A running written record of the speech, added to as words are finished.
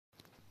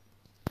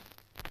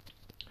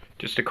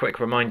Just a quick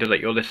reminder that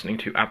you're listening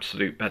to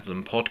Absolute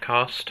Bedlam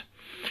Podcast.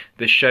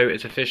 This show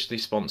is officially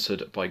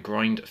sponsored by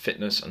Grind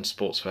Fitness and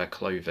Sportswear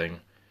Clothing.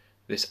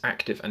 This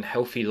active and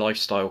healthy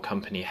lifestyle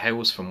company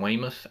hails from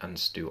Weymouth,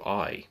 and do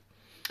I.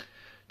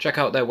 Check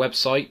out their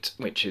website,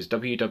 which is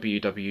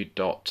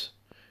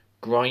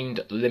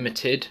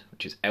www.grindlimited,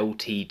 which is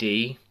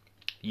LTD,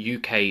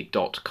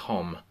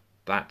 uk.com.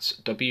 That's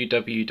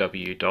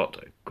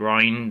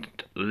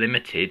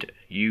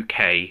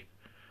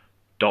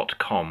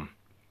www.grindlimiteduk.com.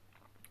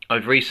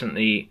 I've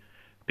recently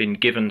been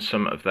given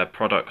some of their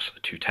products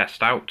to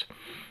test out,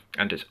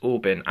 and it's all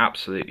been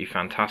absolutely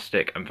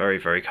fantastic and very,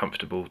 very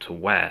comfortable to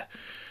wear.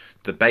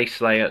 The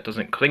base layer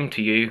doesn't cling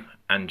to you,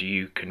 and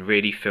you can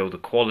really feel the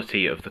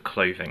quality of the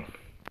clothing.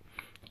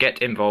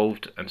 Get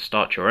involved and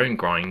start your own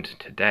grind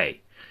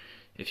today.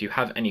 If you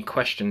have any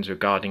questions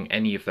regarding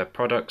any of their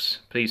products,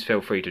 please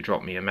feel free to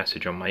drop me a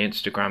message on my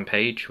Instagram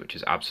page, which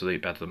is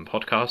Absolute Bedlam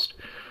Podcast,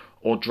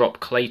 or drop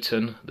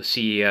Clayton, the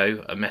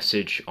CEO, a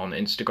message on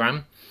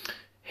Instagram.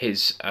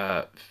 His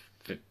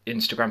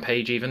Instagram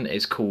page even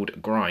is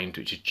called Grind,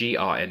 which is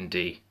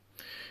GRND.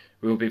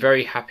 We will be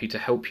very happy to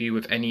help you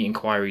with any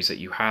inquiries that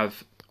you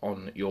have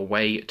on your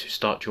way to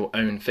start your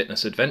own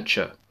fitness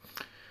adventure.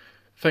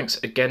 Thanks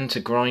again to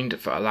Grind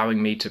for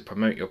allowing me to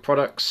promote your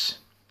products.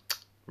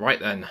 Right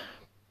then,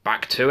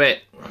 back to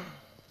it.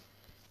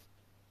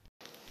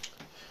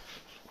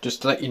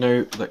 Just to let you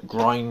know that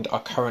Grind are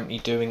currently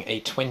doing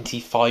a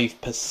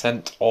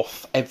 25%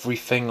 off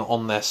everything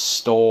on their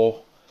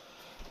store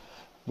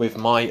with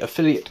my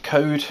affiliate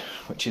code,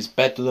 which is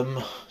Bedlam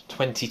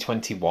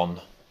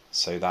 2021.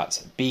 So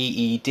that's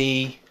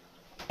BEDLAM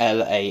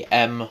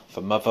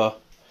for mother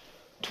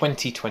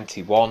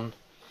 2021,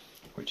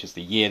 which is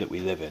the year that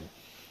we live in.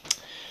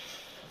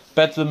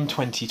 Bedlam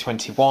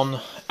 2021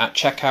 at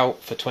checkout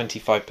for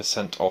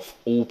 25% off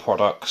all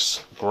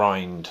products.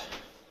 Grind.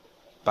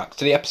 Back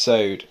to the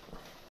episode.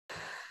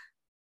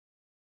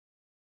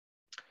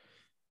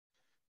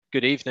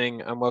 Good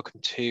evening and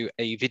welcome to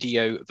a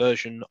video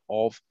version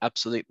of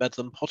Absolute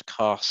Bedlam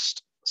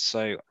Podcast.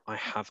 So I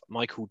have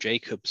Michael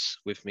Jacobs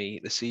with me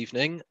this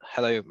evening.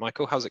 Hello,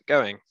 Michael. How's it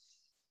going?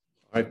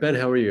 All right, Ben.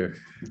 How are you?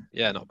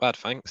 Yeah, not bad,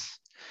 thanks.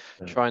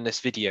 Trying this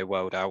video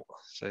world out.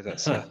 So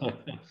let's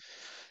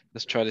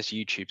try this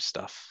YouTube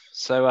stuff.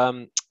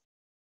 So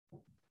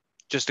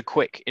just a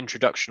quick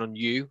introduction on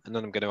you, and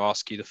then I'm going to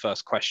ask you the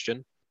first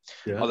question.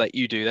 Yeah. I'll let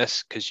you do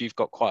this because you've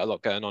got quite a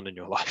lot going on in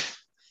your life.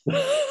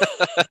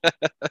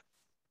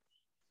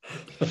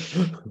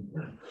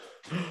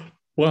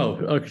 Well,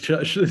 okay,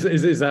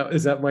 is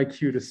that my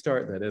cue to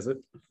start then, is it?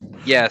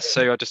 Yeah,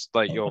 so I just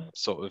like your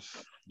sort of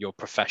your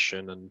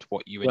profession and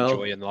what you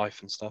enjoy in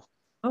life and stuff.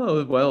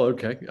 Oh, well,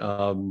 okay.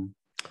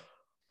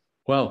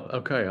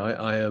 Okay.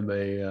 I am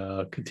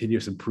a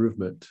continuous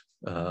improvement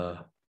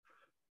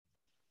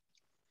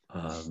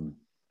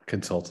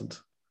consultant,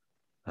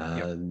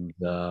 and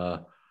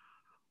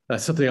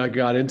that's something I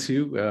got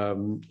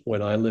into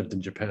when I lived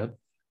in Japan.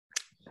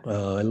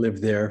 I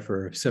lived there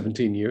for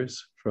 17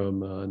 years,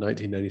 from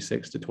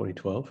 1996 to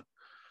 2012.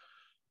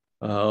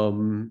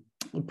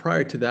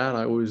 Prior to that,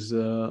 I was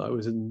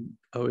in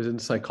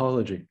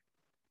psychology,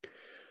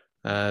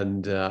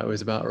 and I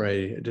was about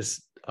ready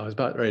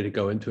to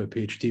go into a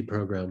PhD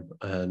program,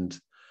 and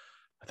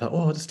I thought,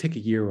 oh, I'll just take a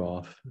year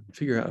off and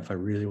figure out if I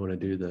really want to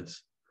do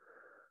this.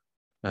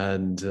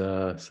 And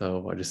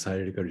so I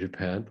decided to go to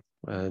Japan,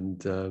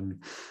 and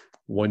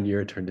 1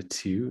 year turned to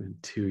 2,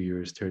 and 2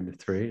 years turned to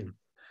 3. And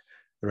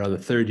around the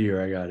third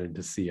year, I got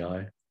into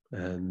CI,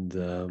 and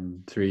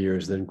 3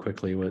 years then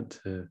quickly went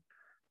to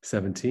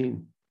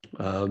 17.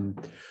 But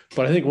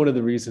I think one of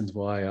the reasons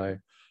why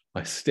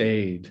I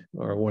stayed,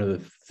 or one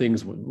of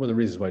the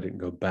reasons why I didn't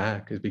go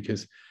back, is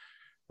because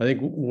I think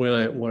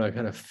when I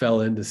kind of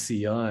fell into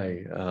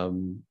CI,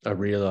 I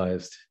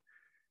realized,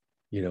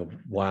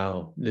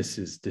 wow, this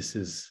is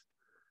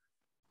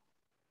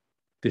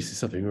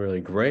something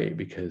really great,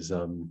 because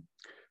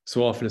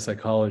so often in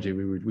psychology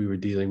we were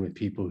dealing with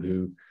people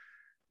who,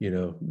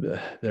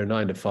 their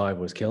 9 to 5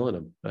 was killing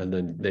them, and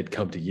then they'd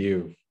come to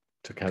you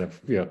to kind of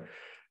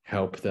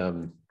help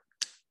them.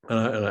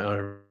 And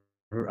I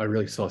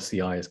really saw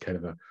CI as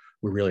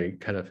we're really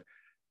kind of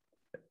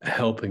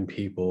helping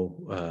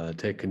people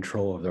take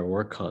control of their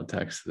work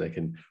context so they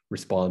can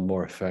respond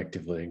more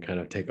effectively and kind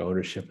of take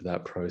ownership of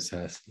that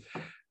process.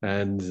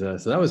 And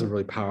so that was a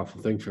really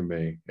powerful thing for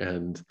me.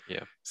 And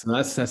so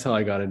that's how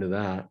I got into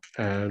that.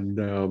 And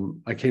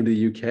I came to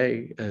the UK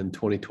in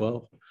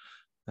 2012.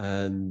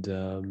 And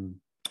then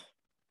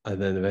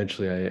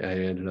eventually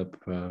I ended up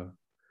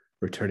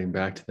returning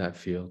back to that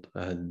field.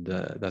 And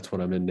that's what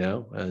I'm in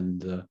now.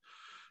 And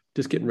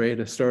just getting ready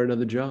to start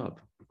another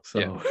job.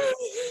 So...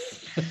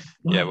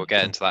 Yeah, we'll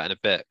get into that in a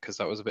bit, because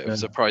that was a bit of a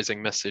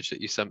surprising message that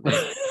you sent me.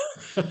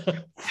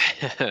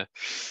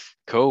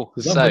 Cool.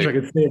 There's not much I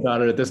can say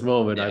about it at this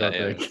moment, I don't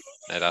think.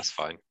 No, that's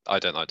fine. I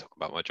don't like talking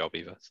about my job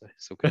either, so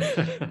it's all good.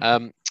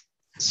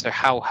 So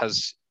how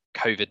has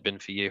COVID been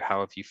for you?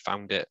 How have you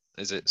found it?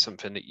 Is it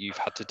something that you've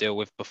had to deal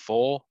with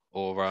before,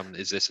 or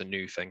is this a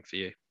new thing for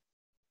you?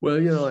 Well,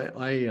 you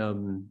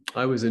know,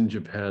 I was in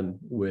Japan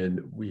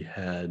when we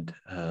had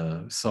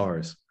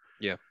SARS,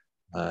 Yeah.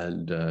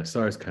 and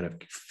SARS kind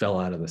of fell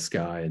out of the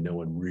sky, and no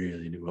one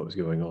really knew what was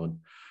going on.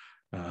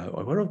 I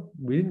wonder,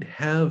 we didn't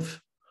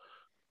have,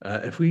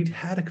 if we'd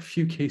had a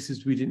few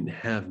cases, we didn't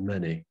have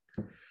many.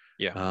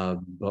 Yeah.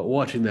 But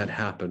watching that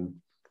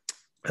happen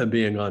and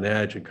being on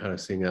edge and kind of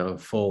seeing that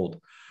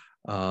unfold,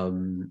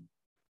 um,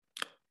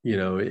 you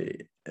know,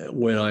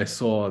 when I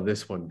saw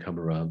this one come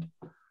around,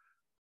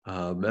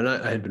 and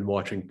I had been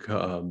watching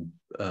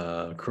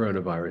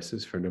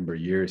coronaviruses for a number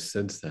of years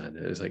since then.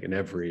 It was like in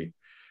every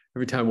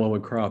time one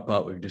would crop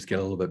up, we would just get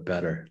a little bit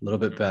better, a little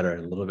bit better,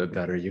 a little bit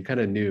better. You kind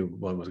of knew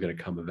one was going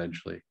to come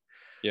eventually.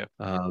 Yeah.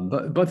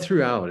 But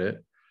throughout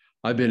it,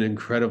 I've been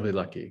incredibly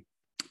lucky.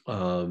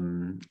 I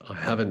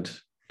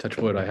haven't, touch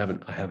wood, I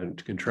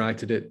haven't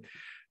contracted it.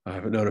 I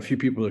haven't known a few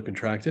people who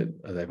contracted.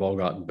 They've all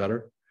gotten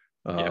better.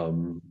 Yeah.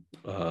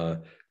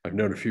 I've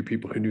known a few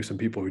people who knew some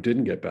people who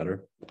didn't get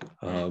better.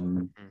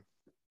 And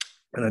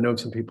I know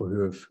some people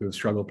who have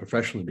struggled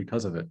professionally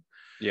because of it.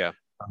 Yeah.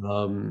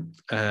 But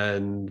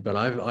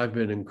I've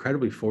been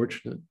incredibly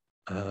fortunate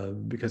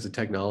because of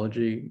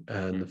technology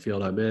and the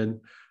field I'm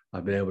in.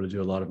 I've been able to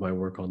do a lot of my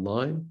work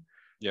online.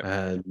 Yeah.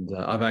 And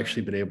I've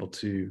actually been able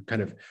to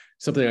kind of,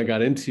 something I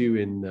got into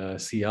in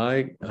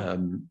CI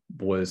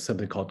was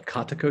something called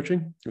kata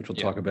coaching, which we'll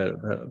talk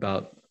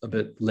about a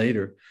bit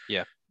later.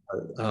 Yeah.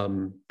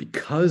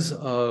 Because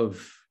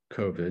of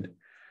COVID,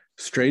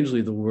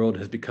 strangely, the world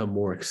has become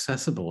more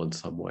accessible in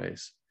some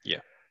ways.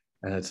 Yeah.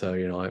 And so,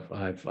 you know,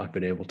 I've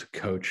been able to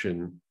coach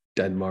in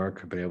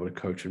Denmark. I've been able to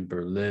coach in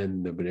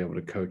Berlin. I've been able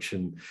to coach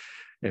in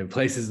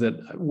places that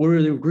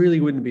really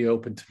wouldn't be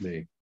open to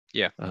me.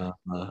 Yeah.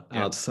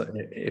 Outside,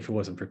 if it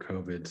wasn't for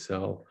COVID.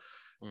 So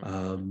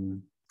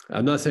I'm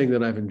not saying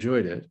that I've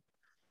enjoyed it,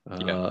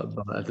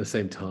 but at the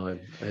same time,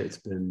 there's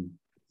been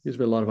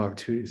a lot of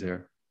opportunities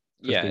there.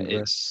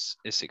 It's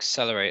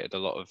accelerated a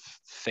lot of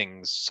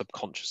things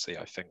subconsciously,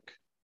 I think.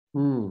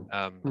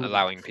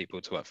 Allowing people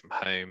to work from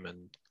home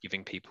and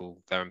giving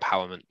people their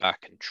empowerment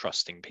back and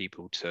trusting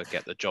people to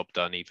get the job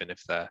done, even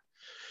if they're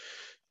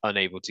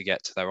unable to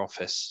get to their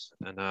office.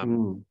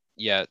 And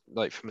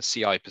like from a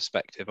CI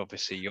perspective,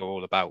 obviously you're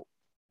all about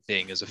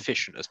being as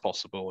efficient as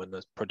possible and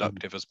as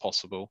productive as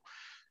possible.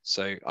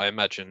 So I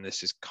imagine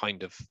this is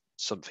kind of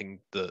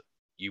something that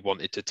you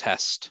wanted to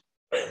test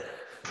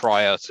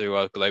prior to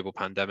a global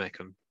pandemic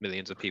and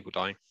millions of people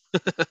dying.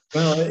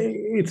 Well,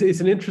 it's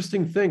an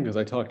interesting thing because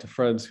I talk to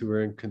friends who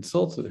are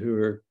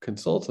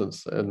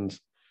consultants, and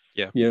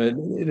you know,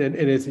 and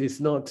it's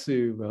not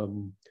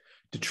to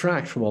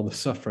detract from all the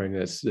suffering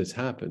that's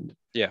happened.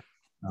 Yeah.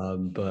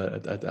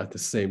 But at the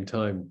same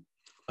time,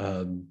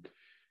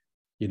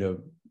 you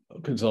know,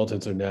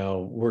 consultants are now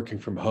working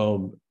from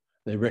home.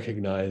 They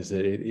recognize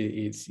that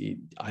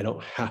I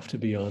don't have to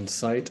be on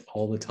site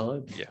all the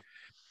time. Yeah.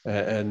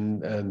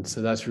 And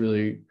so that's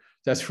really,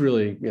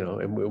 you know,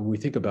 and when we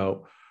think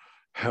about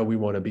how we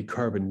want to be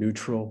carbon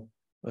neutral,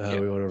 we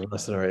want to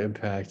lessen our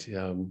impact.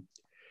 You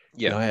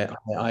know,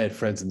 I had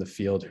friends in the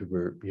field who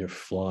were, you know,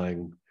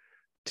 flying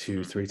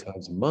 2-3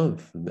 times a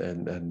month,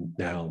 and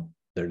now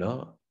they're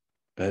not.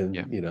 And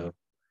you know,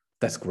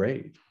 that's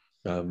great.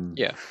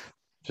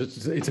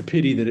 It's a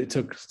pity that it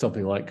took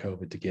something like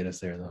COVID to get us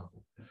there, though.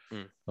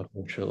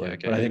 Unfortunately,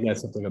 but I think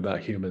that's something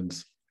about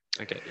humans.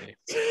 I get you.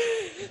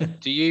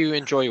 Do you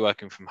enjoy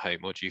working from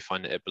home, or do you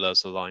find that it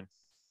blurs the line?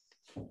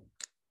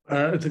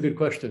 That's a good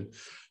question.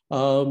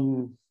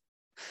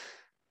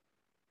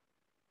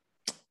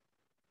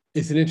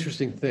 It's an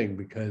interesting thing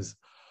because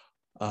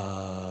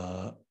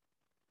I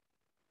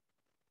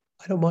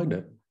don't mind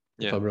it.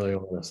 If I'm really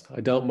honest,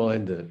 I don't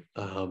mind it.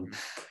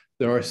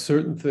 There are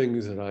certain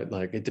things that I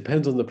like. It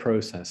depends on the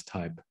process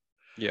type.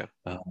 Yeah.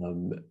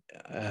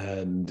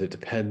 And it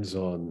depends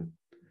on,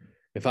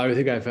 if I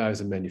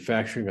was in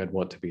manufacturing, I'd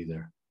want to be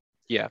there.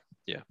 Yeah.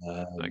 Yeah.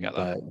 I get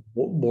that.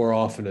 But more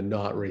often than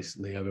not,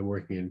 recently, I've been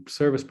working in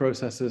service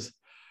processes,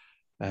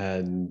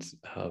 and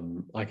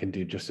I can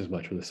do just as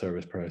much with the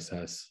service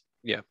process.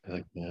 Yeah. As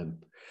I can.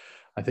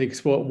 I think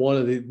one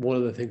of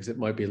the things that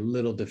might be a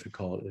little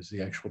difficult is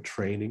the actual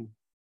training,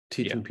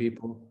 teaching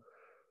people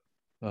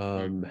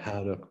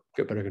how to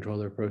get better control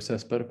of their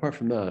process. But apart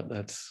from that,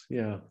 that's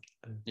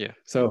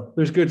So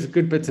there's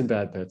good bits and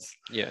bad bits.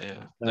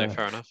 Yeah. No,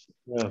 fair enough.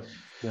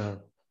 Yeah.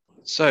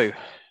 So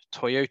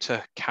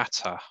Toyota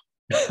Kata,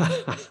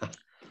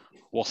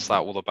 what's that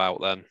all about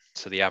then?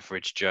 To the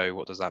average Joe,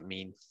 what does that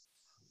mean?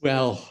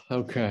 Well,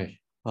 okay.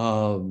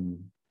 So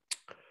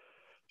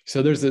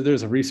there's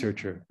a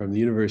researcher from the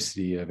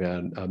University of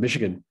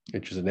Michigan,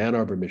 which is in Ann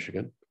Arbor,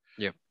 Michigan.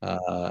 Yeah.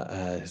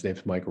 His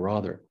name's Mike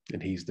Rother,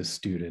 and he's the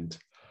student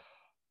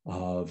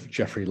of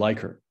Jeffrey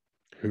Liker,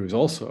 who is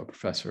also a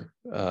professor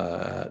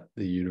at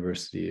the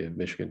University of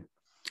Michigan.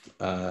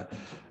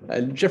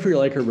 And Jeffrey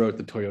Liker wrote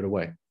The Toyota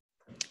Way.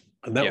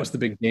 And that was the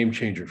big game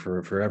changer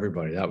for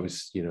everybody. That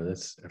was, you know,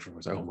 everyone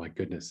was like, oh my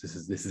goodness,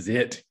 this is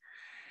it.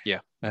 Yeah.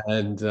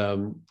 And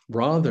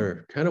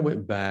Rother kind of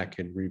went back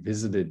and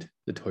revisited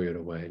The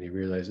Toyota Way, and he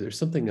realized there's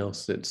something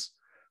else that's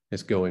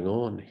is going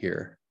on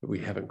here that we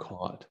haven't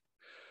caught.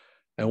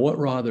 And what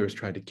Rother's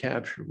tried to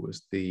capture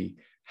was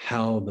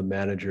how the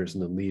managers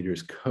and the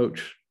leaders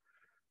coach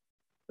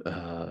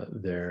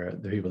the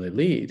people they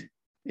lead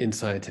in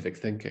scientific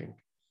thinking.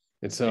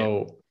 And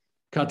so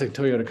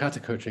Toyota Kata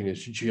coaching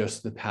is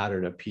just the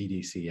pattern of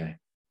PDCA.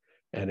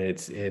 And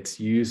it's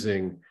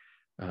using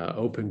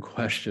open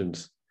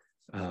questions,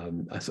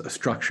 a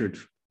structured,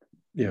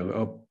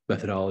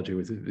 methodology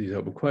with these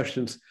open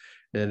questions,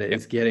 and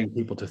it's getting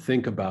people to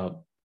think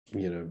about,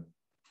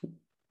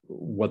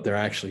 what they're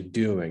actually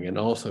doing, and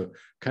also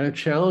kind of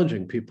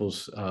challenging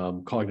people's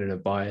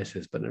cognitive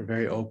biases, but in a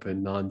very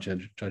open,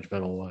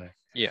 non-judgmental way.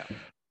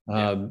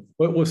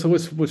 But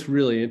what's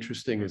really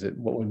interesting is that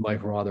when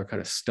Mike Rother kind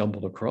of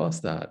stumbled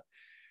across that,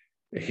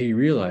 he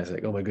realized,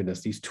 like, oh my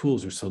goodness, these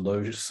tools are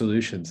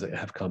solutions that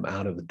have come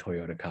out of the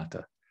Toyota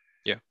Kata.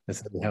 And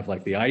so we have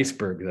like the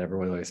iceberg that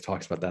everyone always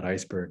talks about, that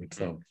iceberg. And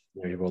so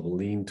you have all the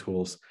lean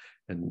tools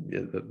and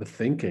the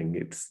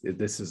thinking.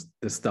 This is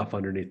the stuff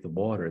underneath the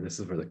water. This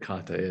is where the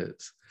Kata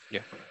is.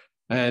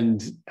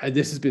 And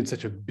this has been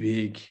such a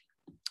big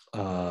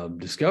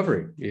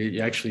discovery.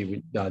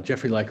 Actually,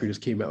 Jeffrey Liker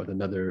just came out with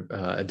another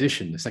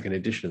edition, the second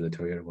edition of the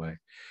Toyota Way.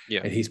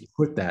 And he's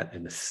put that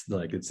in this,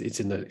 like it's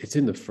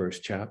in the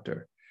first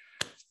chapter.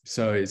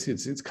 So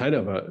it's kind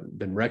of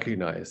been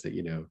recognized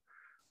that,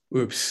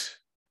 oops,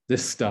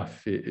 this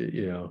stuff,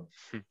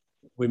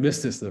 we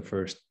missed this the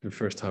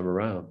first time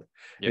around.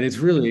 And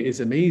it's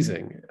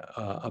amazing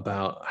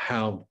about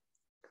how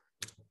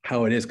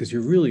it is, because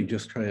you're really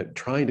just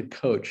trying to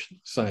coach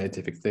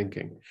scientific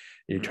thinking.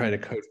 You're trying to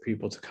coach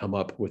people to come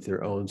up with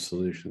their own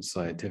solutions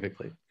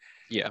scientifically.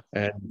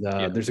 And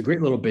there's a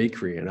great little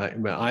bakery, and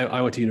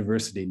I went to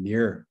university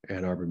near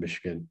Ann Arbor,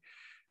 Michigan.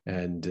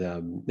 And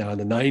now in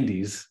the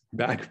 90s,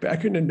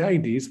 back in the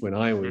 90s, when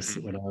I was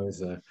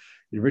a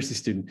university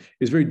student, it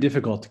was very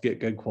difficult to get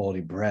good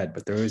quality bread,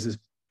 but there was this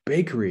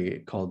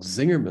bakery called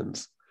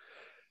Zingerman's,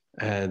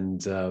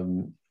 and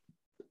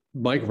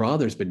Mike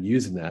Rother's been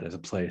using that as a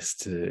place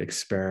to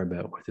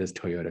experiment with his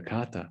Toyota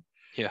Kata.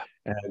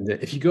 And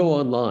if you go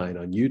online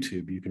on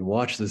YouTube, you can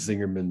watch the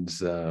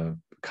Zingerman's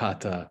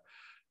Kata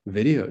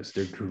videos.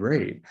 They're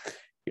great,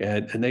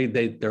 and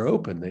they're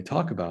open. They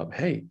talk about,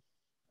 hey,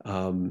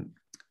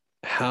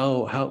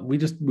 how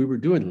we were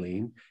doing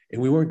lean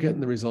and we weren't getting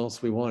the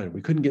results we wanted.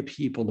 We couldn't get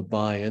people to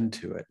buy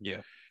into it.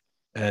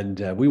 And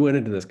we went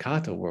into this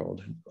Kata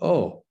world, and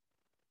oh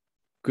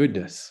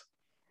goodness,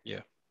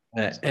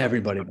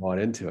 everybody bought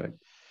into it.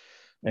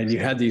 And you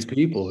had these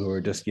people who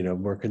were just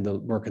working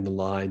the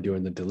line,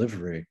 doing the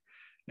delivery,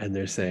 and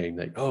they're saying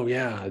like, oh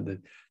yeah,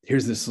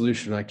 here's the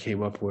solution I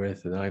came up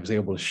with, and I was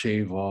able to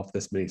shave off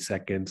this many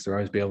seconds, or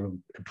I was able to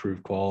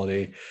improve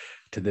quality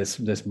to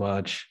this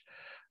much.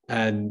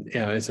 And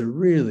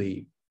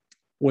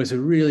what's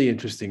really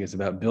interesting is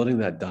about building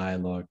that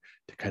dialogue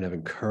to kind of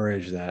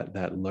encourage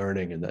that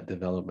learning and that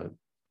development.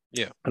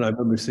 And I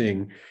remember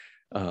seeing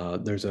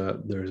there's a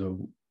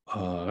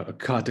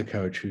Kata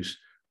coach who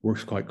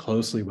works quite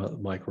closely with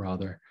Mike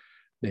Rother,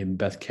 named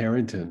Beth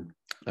Carrington,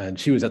 and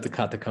she was at the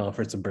Kata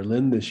conference in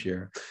Berlin this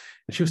year,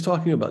 and she was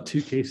talking about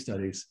two case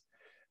studies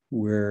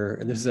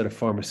and this is at a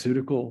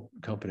pharmaceutical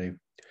company,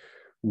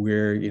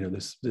 where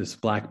this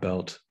black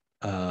belt,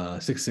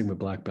 Six Sigma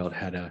black belt,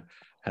 had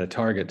a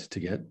target to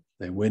get.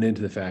 They went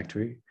into the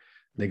factory,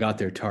 they got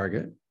their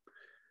target,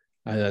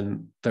 and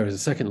then there was a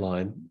second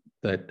line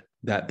that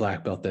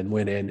black belt then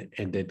went in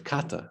and did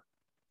Kata.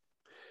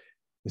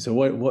 And so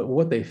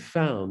what they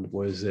found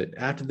was that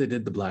after they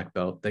did the black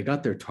belt, they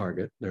got their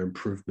target, their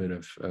improvement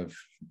of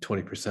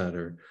 20%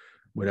 or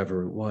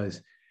whatever it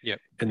was.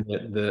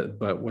 And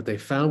but what they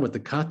found with the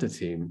Kata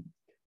team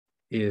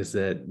is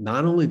that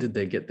not only did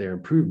they get their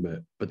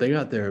improvement, but they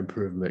got their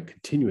improvement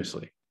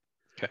continuously,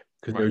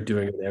 because they're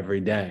doing it every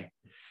day.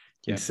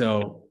 And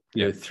so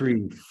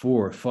 3,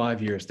 4,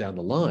 5 years down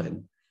the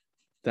line,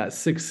 that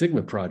Six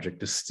Sigma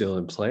project is still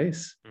in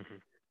place.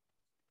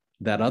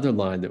 That other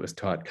line that was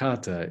taught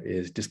Kata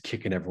is just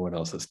kicking everyone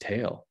else's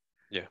tail.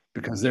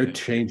 Because they're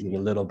changing a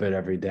little bit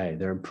every day.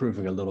 They're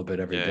improving a little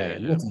bit every day.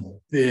 And that's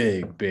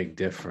a big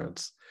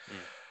difference.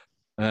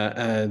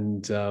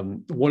 And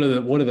one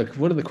of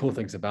the cool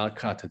things about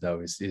Kata,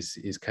 though,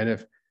 is kind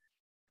of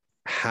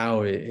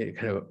how it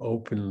kind of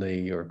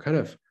openly or kind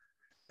of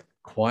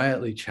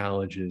quietly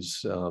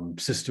challenges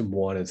system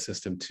 1 and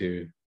system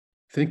 2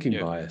 thinking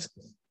bias.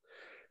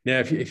 Now,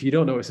 if you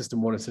don't know what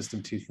system 1 and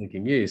system 2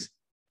 thinking is,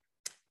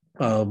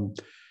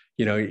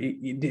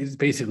 it's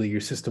basically your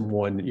system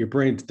 1, your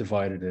brain's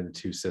divided into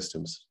 2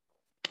 systems.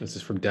 This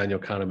is from Daniel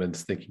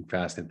Kahneman's Thinking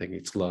Fast and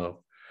Thinking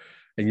Slow.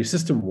 And your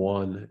system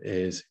 1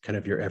 is kind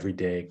of your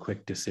everyday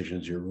quick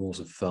decisions, your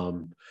rules of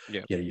thumb.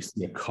 You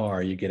see a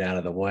car, you get out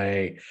of the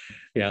way.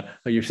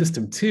 Your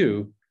system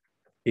 2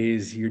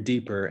 is your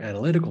deeper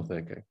analytical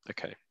thinking.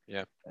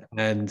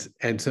 And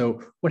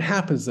so what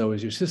happens, though,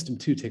 is your system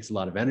 2 takes a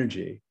lot of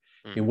energy.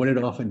 And what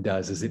it often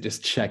does is it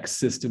just checks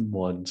system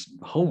 1's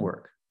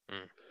homework.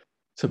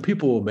 So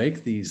people will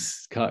make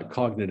these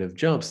cognitive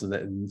jumps,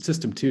 and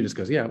system 2 just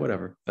goes, yeah,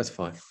 whatever, that's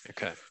fine.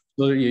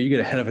 So you get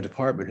a head of a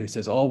department who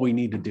says all we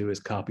need to do is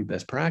copy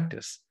best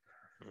practice.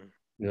 Mm.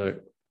 You know,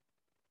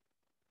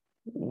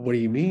 what do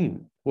you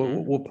mean?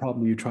 What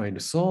problem are you trying to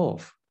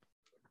solve?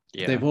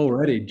 Yeah. They've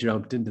already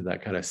jumped into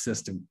that kind of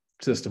system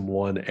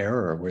one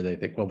error where they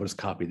think, well, we'll just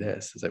copy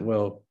this. It's like,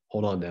 well,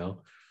 hold on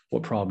now.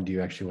 What problem do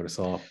you actually want to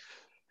solve?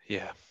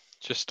 Yeah.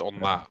 Just on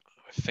that,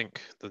 I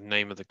think the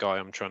name of the guy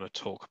I'm trying to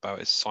talk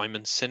about is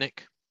Simon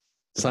Sinek.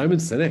 Simon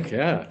Sinek,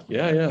 yeah.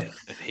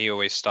 And he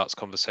always starts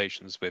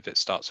conversations with, it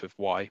starts with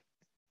why.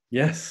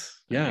 Yes,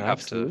 And yeah, you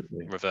have to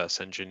absolutely. reverse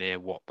engineer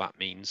what that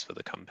means for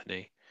the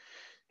company.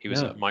 He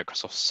was Yeah, at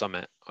Microsoft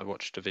Summit. I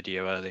watched a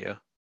video earlier.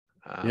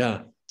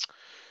 yeah.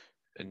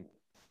 And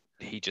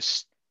he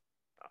just,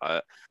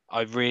 I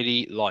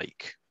really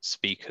like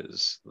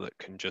speakers that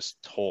can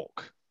just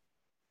talk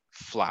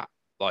flat.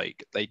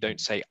 Like they don't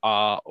say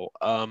or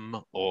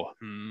or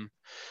hmm.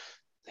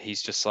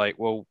 He's just like,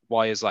 well,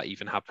 why is that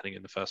even happening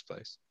in the first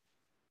place?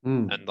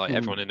 And like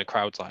everyone in the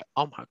crowd's like,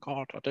 oh my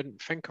God, I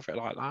didn't think of it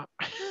like that.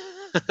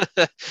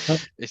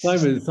 It's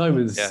just,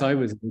 yeah,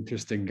 Simon's an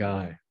interesting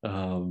guy.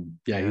 Yeah,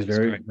 yeah, he's he's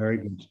great. very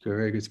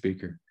good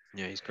speaker.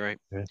 Yeah, he's great.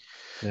 Yeah,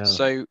 yeah.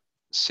 So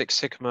Six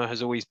Sigma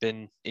has always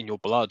been in your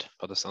blood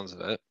by the sounds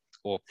of it,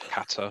 or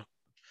kata.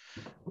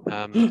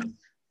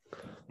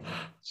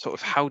 Sort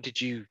of how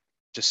did you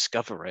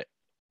discover it?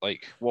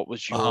 Like what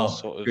was your Oh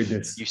sort of,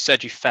 goodness. you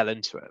said you fell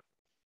into it.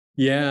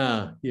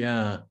 Yeah,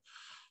 yeah.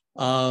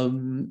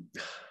 Um,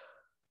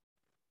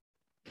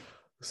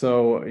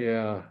 so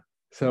yeah,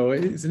 so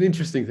it's an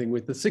interesting thing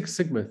with the Six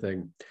Sigma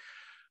thing.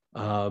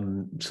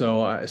 So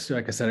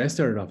like I said, I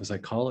started off in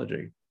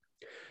psychology,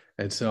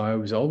 and so I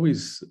was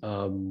always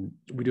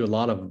we do a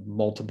lot of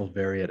multiple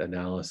variate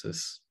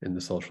analysis in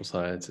the social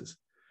sciences,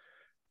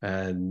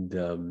 and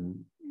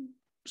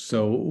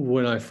so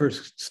when I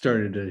first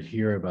started to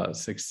hear about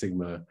Six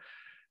Sigma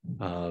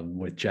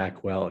with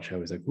Jack Welch, I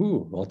was like,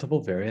 "Ooh,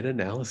 multiple variate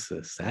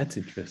analysis. That's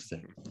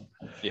interesting."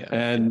 Yeah.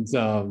 And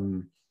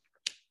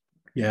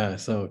yeah,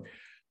 so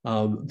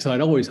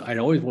I'd always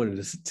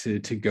wanted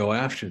to go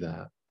after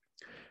that,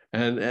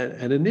 and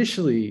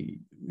initially,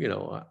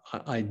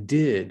 I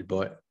did,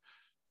 but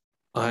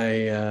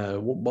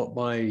one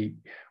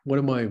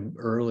of my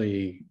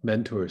early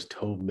mentors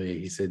told me,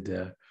 he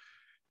said,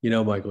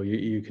 Michael,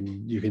 you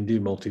can do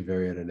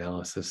multivariate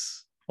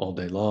analysis all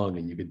day long,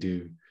 and you could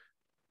do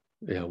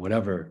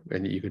whatever,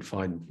 and you could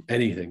find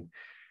anything,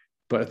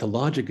 but if the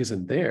logic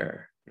isn't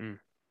there,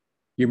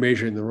 you're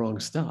measuring the wrong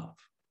stuff.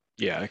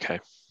 Yeah. Okay.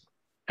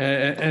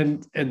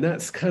 And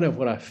that's kind of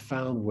what I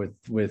found with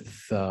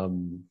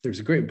there's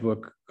a great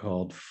book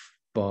called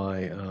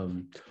by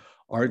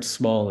Art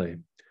Smalley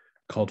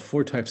called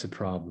Four Types of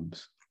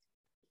Problems,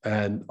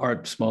 and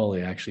Art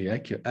Smalley actually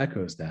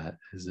echoes that,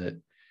 is that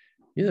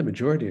the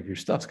majority of your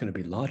stuff's going to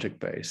be logic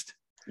based.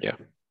 Yeah.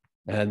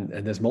 And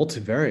there's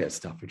multivariate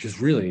stuff, which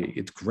is really,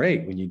 it's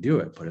great when you do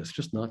it, but it's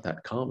just not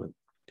that common.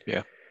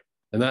 Yeah.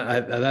 And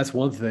that's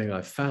one thing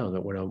I found,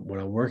 that when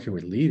I'm working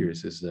with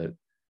leaders, is that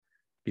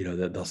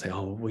that they'll say,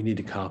 "Oh, we need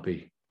to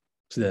copy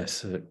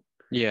this."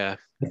 Yeah.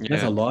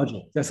 That's a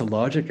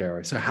logic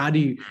error. So how do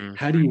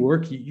you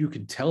work? You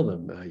can tell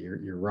them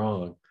you're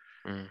wrong.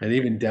 And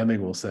even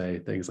Deming will say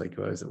things like,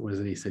 what is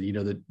it he said?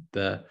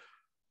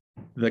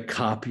 The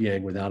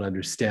copying without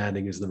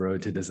understanding is the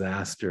road to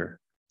disaster.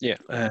 Yeah.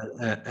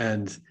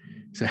 And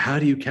so how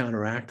do you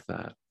counteract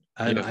that?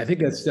 And I think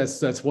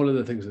that's one of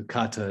the things with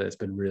kata has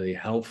been really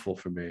helpful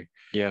for me.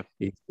 Yeah.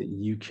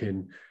 You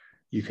can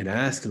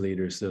ask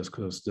leaders those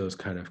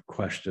kind of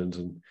questions,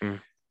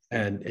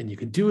 and you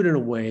can do it in a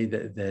way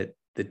that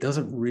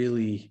doesn't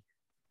really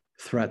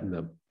threaten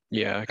them.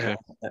 Yeah. Okay.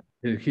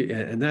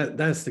 And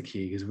that's the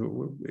key, because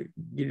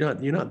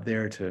you're not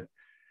there to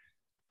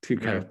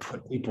kind of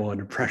put people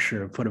under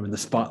pressure and put them in the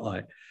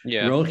spotlight.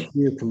 Yeah. We're all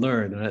here to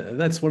learn. And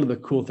that's one of the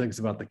cool things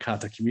about the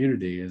kata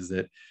community, is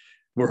that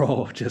we're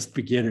all just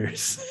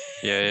beginners.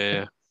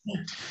 Yeah.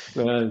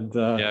 And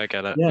yeah, I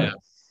get it. Yeah.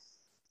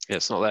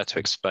 It's not there to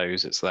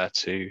expose, it's there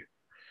to,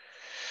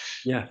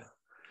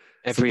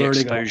 every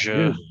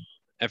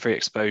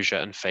exposure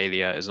and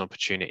failure is an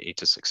opportunity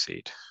to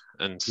succeed.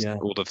 And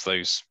all of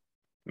those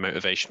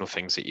motivational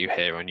things that you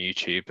hear on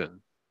YouTube,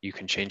 and you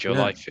can change your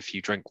life if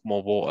you drink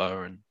more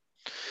water and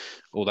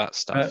all that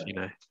stuff,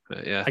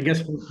 But yeah, I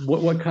guess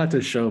what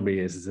kata showed me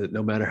is that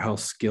no matter how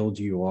skilled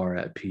you are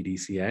at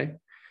PDCA,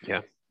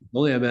 it's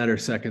only a matter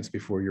of seconds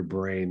before your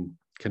brain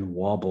can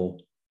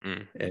wobble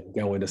and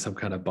go into some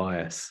kind of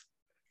bias.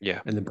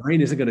 Yeah. And the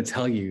brain isn't going to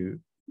tell you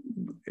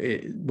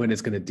when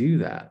it's going to do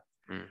that.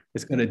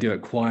 It's going to do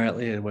it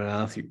quietly and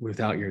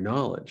without your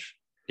knowledge.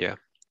 Yeah.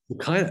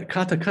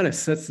 Kata kind of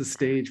sets the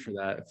stage for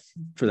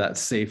that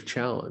safe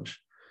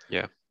challenge.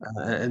 Yeah.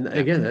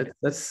 Again,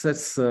 that's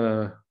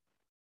the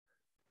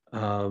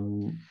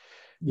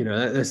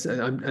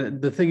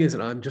thing is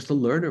that I'm just a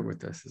learner with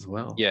this as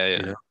well.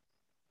 Yeah.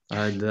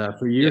 And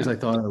for years I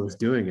thought I was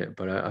doing it,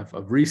 but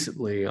I've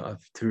recently,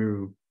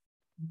 through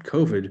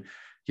COVID,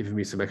 given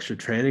me some extra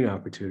training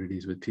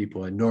opportunities with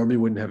people I normally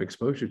wouldn't have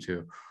exposure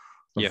to,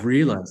 Yeah. of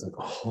realizing,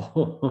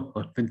 oh,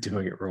 I've been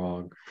doing it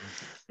wrong.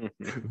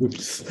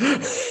 Oops.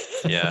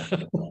 Yeah.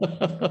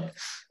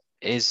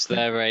 Is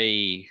there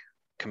a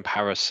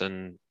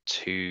comparison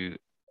to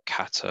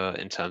Kata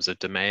in terms of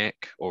DMAIC,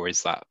 or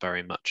is that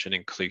very much an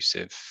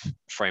inclusive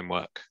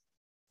framework?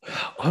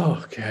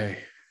 Okay.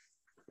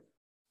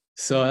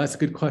 So that's a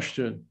good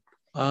question.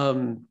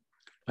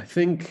 I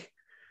think,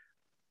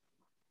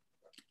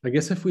 I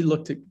guess if we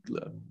looked at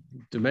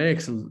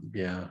DMAIC's,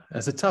 yeah,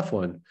 as a tough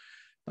one.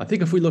 I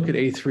think if we look at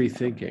A3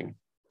 thinking,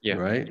 Yeah.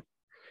 right?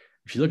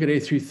 If you look at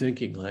A3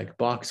 thinking, like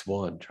box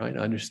one, trying to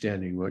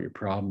understanding what your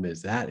problem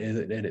is, that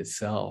in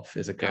itself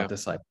is a kata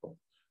cycle.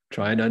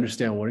 Trying to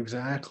understand what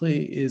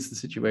exactly is the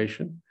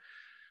situation.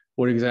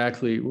 What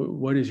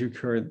is your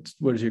current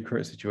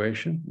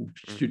situation?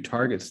 Your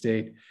target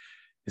state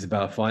is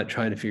about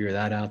trying to figure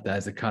that out. That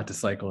is a kata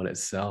cycle in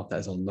itself.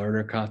 That's a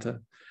learner kata.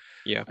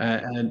 Yeah.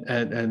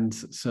 And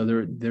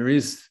so there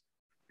is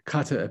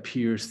kata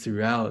appears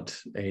throughout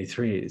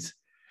A3s.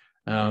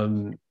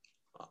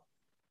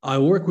 I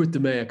work with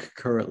DMAIC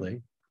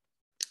currently,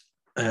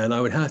 and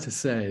I would have to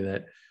say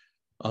that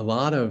a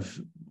lot of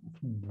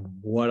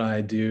what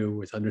I do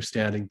with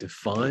understanding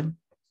define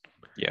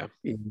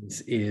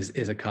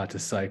is a kata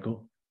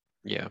cycle.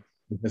 Yeah.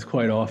 Because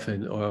quite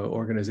often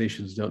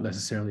organizations don't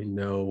necessarily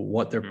know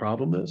what their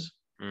problem is.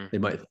 They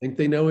might think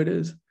they know it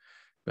is,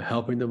 but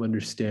helping them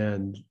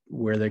understand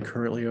where they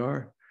currently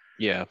are.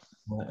 Yeah.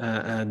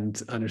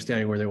 And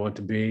understanding where they want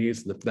to be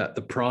is that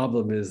the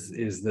problem is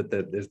that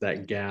there's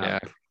that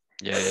gap.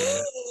 Yeah.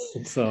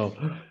 So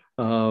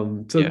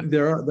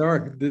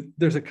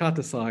there's a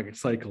kata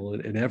cycle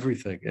in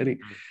everything, and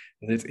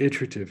it's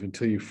iterative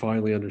until you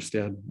finally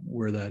understand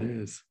where that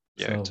is.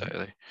 Yeah, so,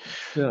 totally.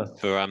 Yeah.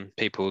 For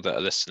people that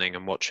are listening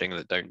and watching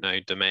that don't know,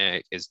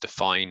 DMAIC is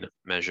define,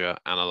 measure,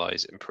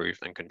 analyze, improve,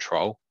 and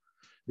control.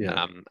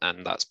 Yeah.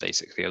 And that's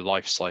basically a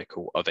life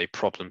cycle of a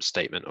problem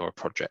statement or a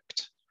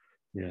project.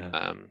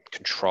 Yeah.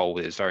 Control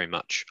is very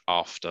much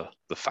after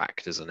the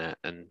fact, isn't it?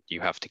 And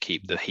you have to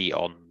keep the heat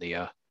on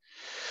the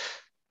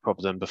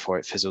problem before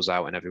it fizzles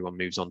out and everyone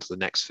moves on to the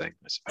next thing,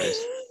 I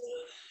suppose.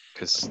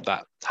 Because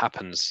that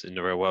happens in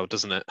the real world,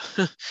 doesn't it?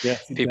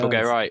 Yes, People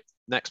go, right,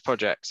 next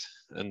project,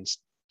 and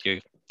you're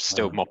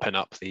still mopping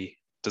up the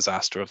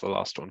disaster of the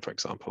last one, for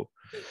example.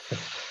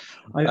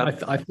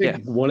 I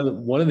think one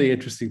of the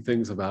interesting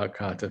things about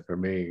kata for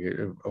me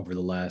over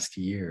the last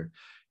year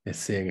is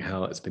seeing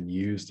how it's been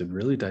used in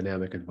really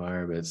dynamic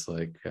environments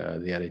like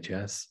the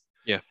NHS.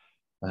 Yeah.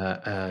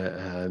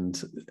 And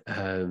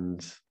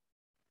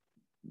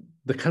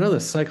the kind of the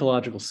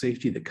psychological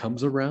safety that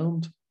comes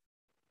around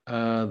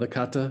the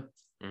kata,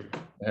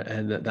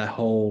 and that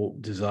whole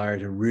desire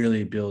to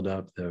really build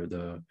up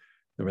the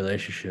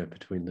relationship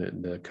between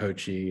the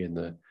coachee and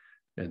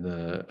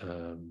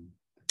the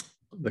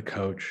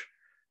coach.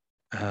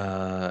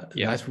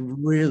 That's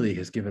really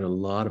has given a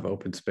lot of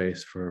open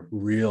space for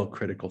real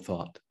critical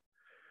thought.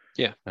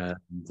 Yeah. And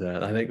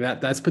I think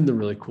that's been the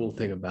really cool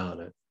thing about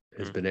it,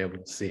 has been able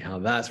to see how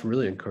that's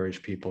really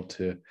encouraged people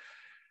to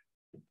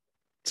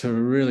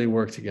really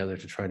work together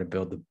to try to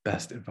build the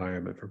best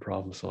environment for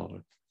problem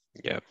solving.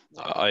 Yeah,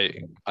 I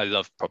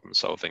love problem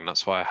solving.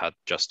 That's why I had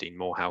Justine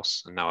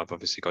Morehouse, and now I've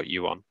obviously got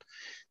you on.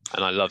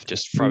 And I love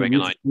just throwing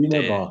an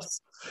idea.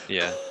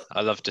 Yeah,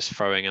 I love just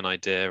throwing an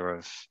idea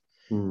of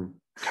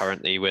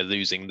currently we're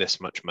losing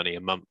this much money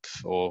a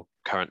month, or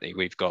currently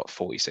we've got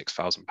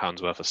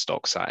 £46,000 worth of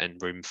stock sat in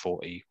room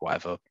 40,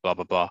 whatever, blah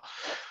blah blah.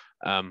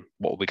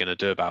 What are we going to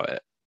do about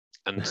it?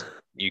 And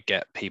you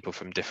get people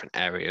from different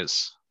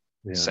areas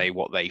say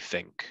what they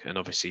think, and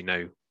obviously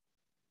no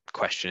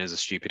question is a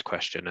stupid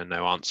question and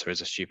no answer is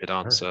a stupid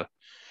answer.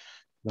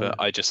 But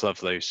I just love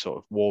those sort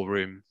of war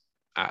room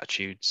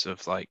attitudes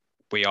of like,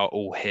 we are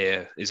all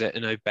here. Is it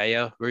an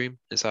Obeya room?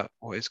 Is that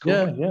what it's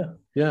called?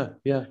 Yeah.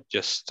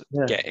 Just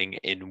getting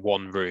in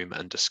one room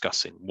and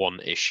discussing one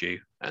issue.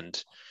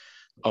 And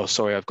oh,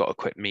 sorry, I've got a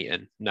quick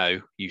meeting.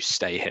 No, you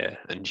stay here.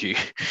 And you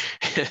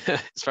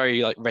it's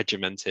very like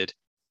regimented,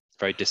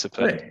 very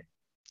disciplined.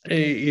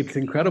 It's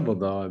incredible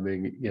though. I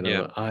mean,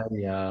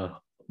 I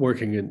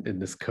working in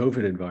this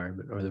COVID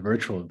environment or the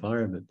virtual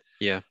environment.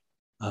 Yeah.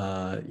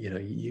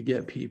 You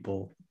get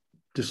people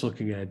just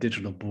looking at a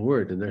digital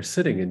board and they're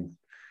sitting in,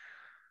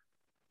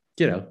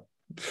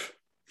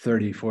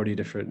 30, 40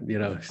 different,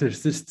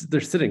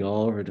 they're sitting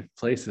all over different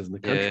places in the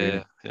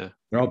country. Yeah.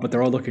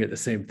 They're all looking at the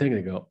same thing.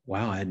 They go,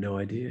 wow, I had no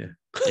idea.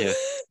 Yeah.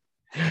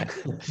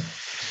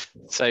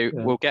 So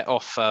we'll get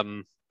off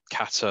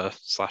Kata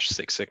 /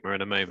 Six Sigma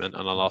in a moment,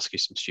 and I'll ask you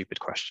some stupid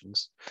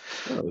questions.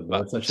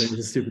 That's actually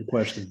a stupid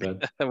question, Ben.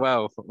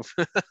 Well,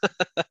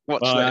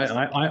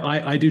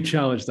 I do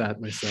challenge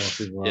that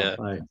myself as well. Yeah.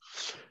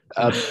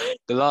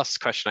 The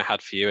last question I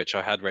had for you, which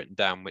I had written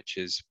down, which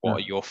is, what are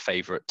your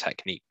favorite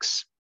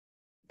techniques?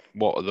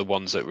 What are the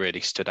ones that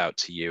really stood out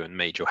to you and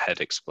made your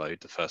head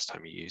explode the first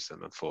time you used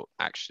them and thought,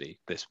 actually,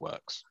 this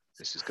works.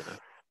 This is gonna.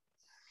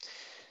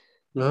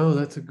 No,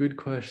 that's a good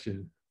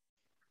question.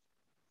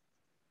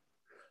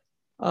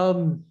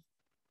 That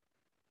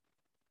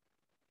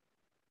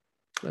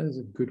is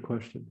a good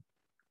question.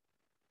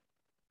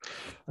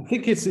 I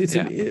think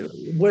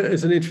what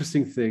is an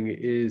interesting thing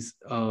is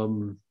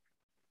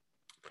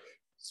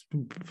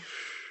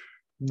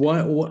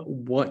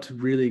what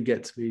really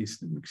gets me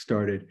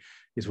started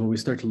is when we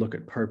start to look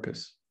at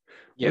purpose.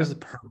 What Yeah. is the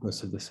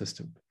purpose of the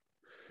system?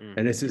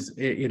 And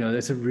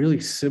it's a really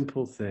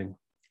simple thing.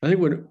 I think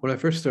when I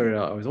first started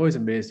out, I was always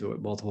amazed at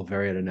what multiple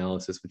variate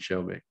analysis would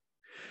show me.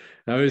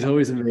 I was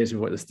always amazed at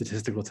what the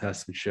statistical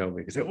tests would show me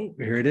because, oh,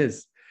 here it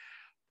is.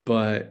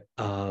 But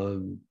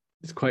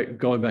it's quite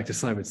going back to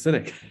Simon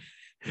Sinek.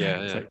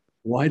 It's like,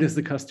 why does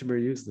the customer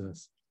use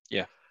this?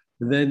 Yeah.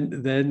 And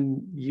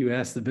then you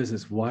ask the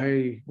business,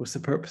 what's the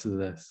purpose of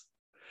this?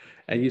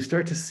 And you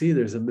start to see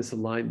there's a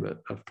misalignment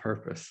of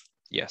purpose.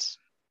 Yes.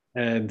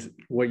 And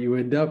what you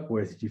end up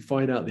with, you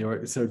find out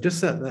so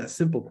just that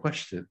simple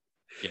question.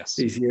 Yes.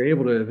 Is you're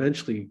able to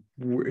eventually,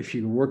 if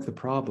you work the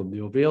problem,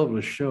 you'll be able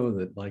to show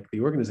that like the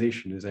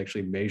organization is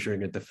actually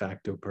measuring a de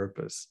facto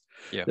purpose.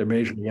 Yeah. They're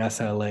measuring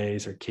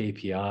SLAs or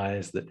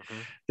KPIs that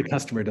the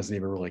customer doesn't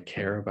even really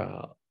care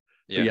about.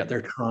 Yeah. But yet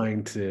they're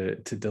trying to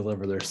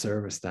deliver their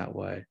service that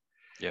way.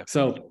 Yeah.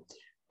 So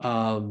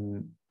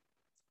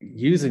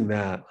using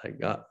that,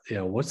 like,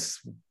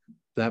 what's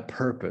that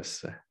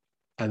purpose?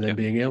 And then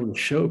being able to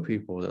show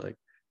people that like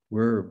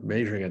we're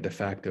measuring a de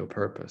facto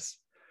purpose.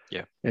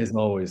 Yeah. Is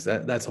always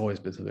that's always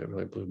been something that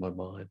really blew my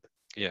mind.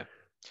 Yeah.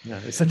 Yeah.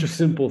 It's such a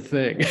simple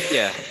thing.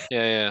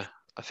 Yeah.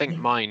 I think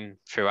mine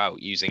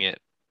throughout using it.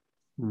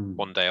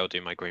 One day I'll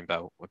do my green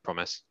belt, I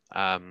promise.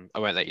 I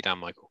won't let you down,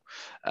 Michael.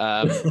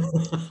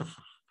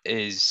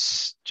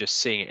 Is just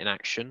seeing it in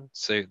action.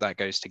 So that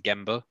goes to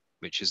Gemba,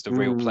 which is the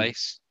real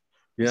place.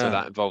 Yeah. So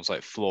that involves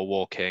like floor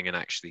walking and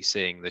actually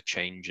seeing the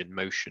change in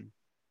motion.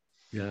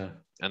 Yeah.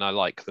 And I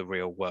like the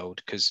real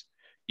world because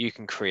you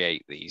can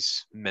create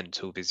these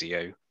mental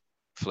Visio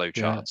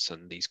flowcharts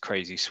and these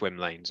crazy swim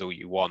lanes all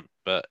you want.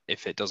 But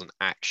if it doesn't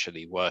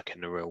actually work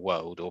in the real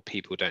world, or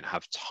people don't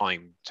have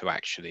time to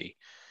actually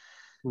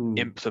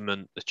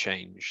implement the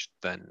change,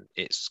 then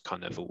it's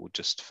kind of all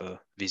just for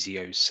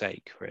Visio's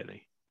sake,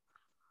 really.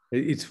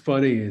 It's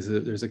funny is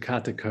that there's a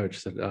kata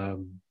coach that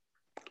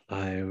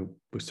I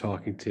was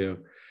talking to,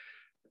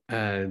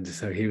 and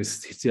so he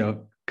was,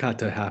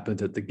 kata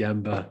happened at the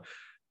Gemba.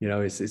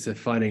 It's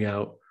finding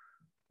out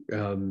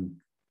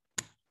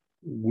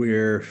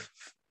where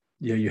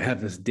you have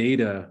this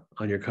data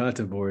on your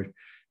kata board,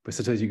 but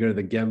sometimes you go to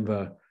the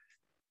Gemba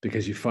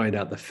because you find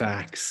out the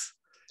facts.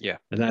 Yeah,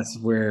 and that's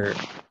where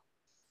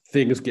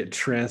things get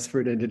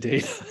transferred into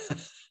data.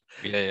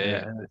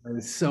 And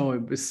it's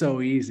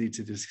so easy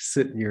to just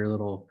sit in your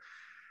little,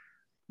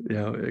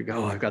 like,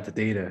 oh, I've got the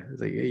data.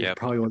 It's like, you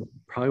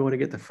probably want to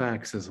get the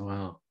facts as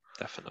well.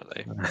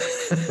 Definitely.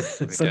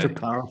 It's such a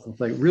powerful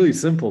thing. Really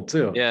simple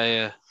too.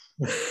 Yeah.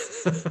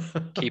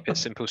 Keep it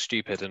simple,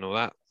 stupid, and all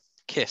that.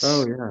 KISS.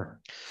 Oh yeah.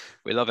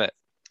 We love it.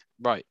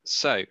 Right.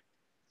 So,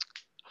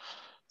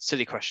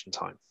 silly question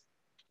time.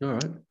 All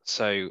right.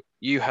 So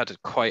you had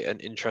quite an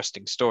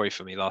interesting story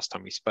for me last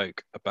time we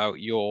spoke about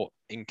your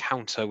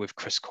encounter with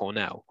Chris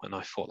Cornell, and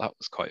I thought that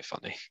was quite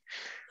funny.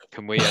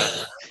 Can we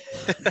can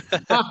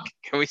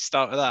we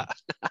start with that?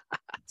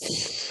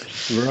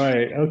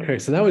 Right. Okay.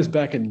 So that was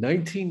back in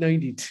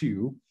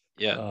 1992.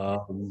 Yeah.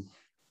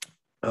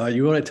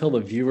 You want to tell the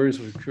viewers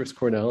who Chris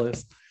Cornell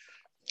is?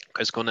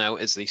 Chris Cornell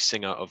is the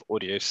singer of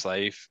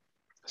Audioslave,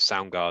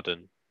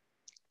 Soundgarden,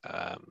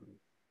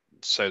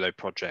 solo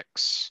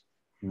projects.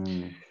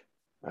 Temple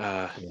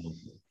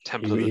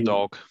of the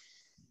Dog.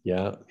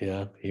 Yeah.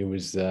 He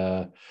was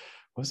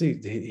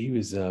he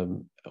was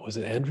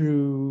it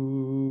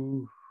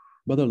Andrew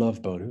Mother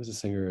Love Bone? Who was the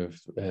singer of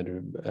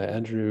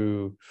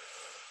Andrew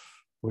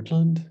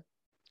Woodland?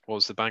 What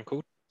was the band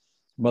called?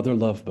 Mother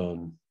Love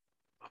Bone.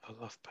 Mother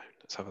Love Bone.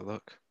 Let's have a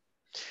look.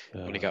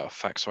 I'm gonna get our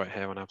facts right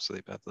here on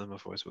Absolute Bedlam,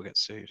 otherwise we'll get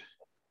sued.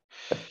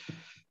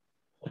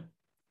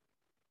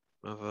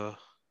 Mother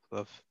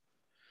Love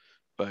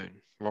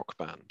Bone, rock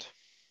band.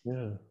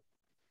 Yeah.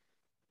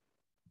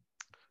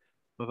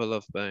 Mother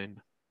Love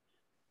Bone.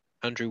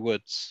 Andrew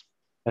Woods.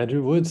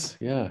 Andrew Woods,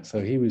 yeah. So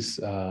he was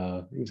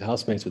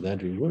housemates with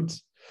Andrew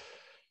Woods.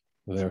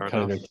 They were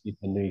kind of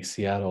in the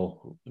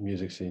Seattle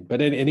music scene.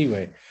 But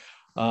anyway,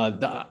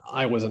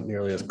 I wasn't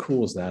nearly as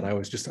cool as that. I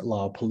was just at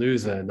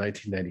Lollapalooza in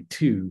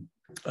 1992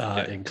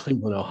 in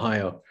Cleveland,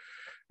 Ohio,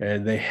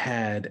 and they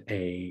had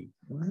a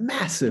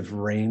massive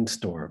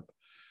rainstorm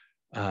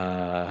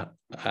about,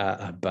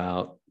 I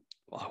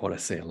want to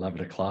say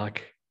 11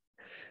 o'clock,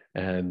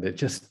 and it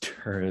just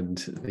turned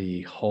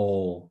the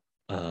whole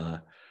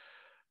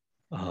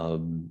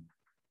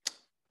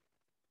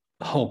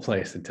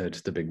place into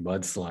just a big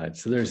mudslide.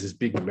 So there's this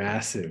big,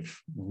 massive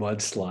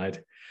mudslide.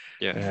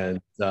 Yeah.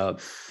 And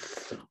it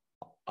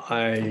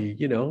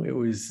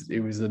was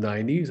the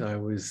 90s. I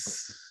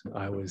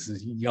was a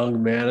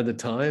young man at the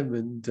time,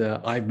 and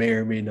I may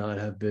or may not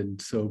have been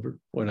sober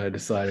when I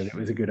decided it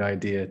was a good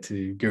idea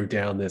to go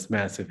down this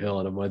massive hill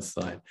on a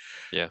mudslide.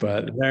 Yeah.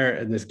 But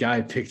this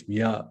guy picked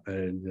me up,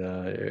 and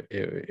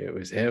it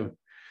was him.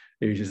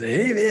 He was just,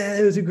 hey man,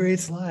 it was a great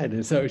slide.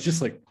 And so it was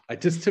just like,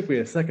 it just took me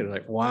a second,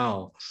 like,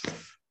 wow,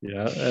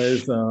 Yeah,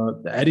 as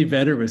Eddie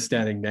Vedder was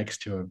standing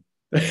next to him.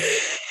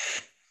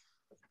 It's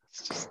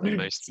just the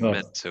most So,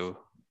 mental.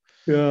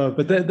 yeah,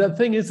 but that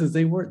thing is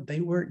they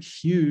weren't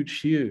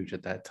huge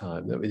at that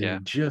time. They were Yeah,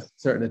 just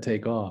starting to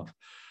take off.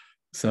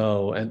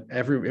 So and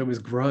it was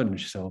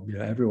grunge, so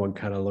everyone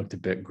kind of looked a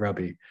bit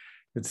grubby,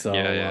 and yeah, so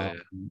yeah,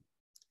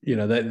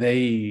 yeah. that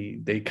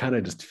they kind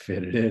of just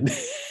fit it in.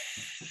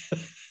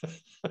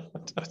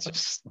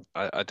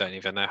 I don't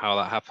even know how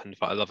that happened,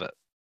 but I love it.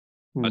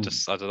 Hmm.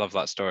 I love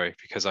that story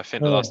because I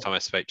think the last Oh, time I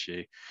spoke to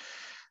you,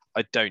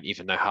 I don't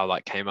even know how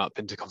that came up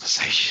into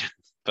conversation,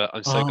 but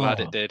I'm so glad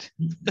it oh, did.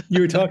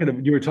 you were talking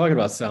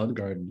about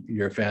Soundgarden.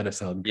 You're a fan of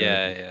Yeah,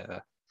 Soundgarden, yeah,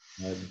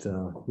 and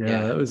yeah,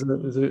 yeah, that was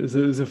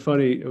a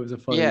funny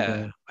yeah.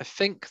 band. I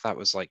think that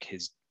was like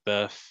his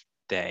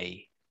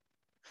birthday,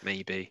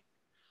 maybe.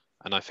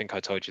 And I think I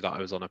told you that I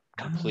was on a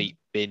complete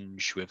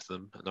binge with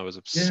them and I was Yeah,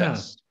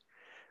 obsessed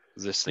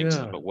with listening to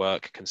yeah. them at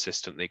work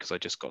consistently because I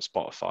just got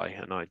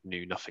Spotify and I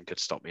knew nothing could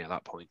stop me at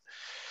that point.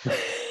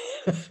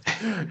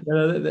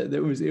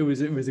 It was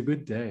a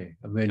good day.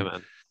 I Yeah, mean,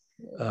 man.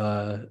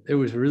 it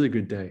was a really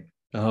good day.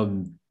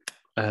 And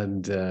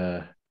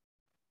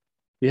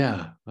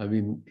yeah, I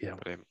mean,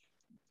 Brilliant.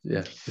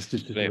 just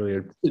Brilliant.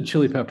 really the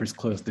Chili Peppers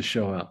closed the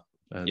show out,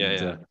 Yeah, and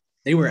yeah.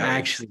 they were Hell yeah.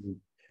 actually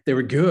they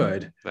were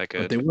good, They're but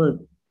good.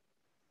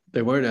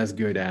 they weren't as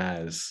good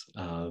as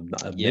Yeah.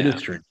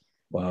 Ministry. Mm,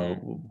 Well,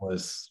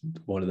 was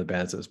one of the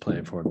bands that was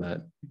playing for him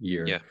that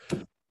year, yeah.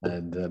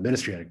 and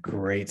Ministry had a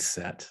great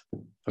set. I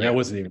mean, Yeah.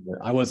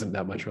 I wasn't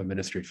that much of a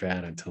Ministry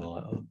fan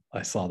until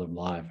I saw them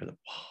live, and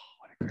wow,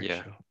 what a great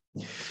Yeah. show!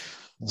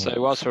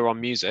 So whilst we're on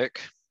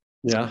music,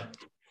 Yeah.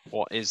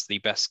 what is the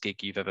best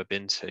gig you've ever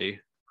been to?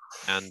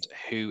 And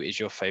who is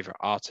your favorite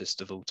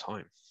artist of all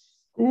time?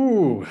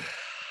 Ooh,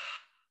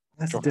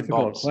 that's a Dropping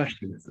difficult bombs.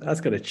 question. That's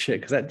gonna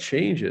check because that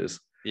changes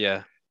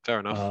Yeah, fair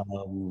enough.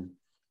 um,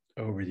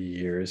 over the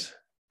years.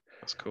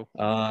 That's cool.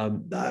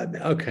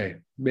 Okay,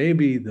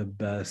 maybe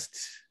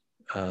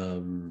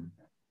um,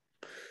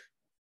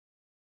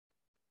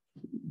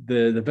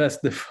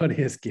 the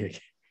funniest gig.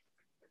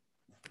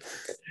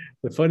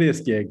 The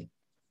funniest gig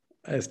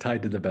is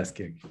tied to the best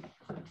gig.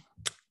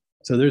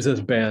 So there's this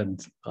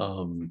band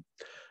from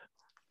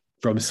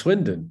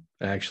Swindon,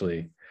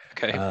 actually.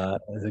 Okay.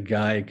 There's a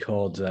guy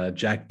called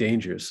Jack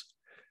Dangers,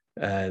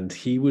 and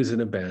he was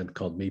in a band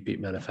called Meat Beat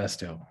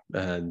Manifesto.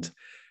 And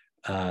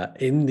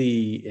in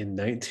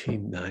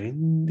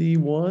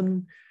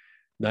 1991,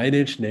 Nine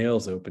Inch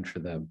Nails opened for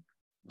them.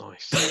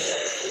 Nice.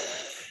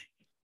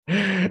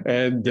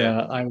 And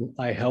Yeah.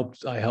 I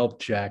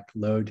helped Jack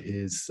load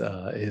his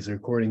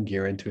recording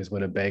gear into his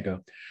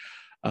Winnebago.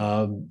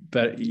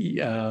 But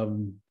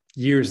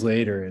years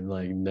later, in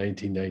like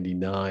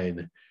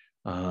 1999,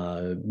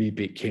 Meat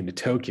Beat came to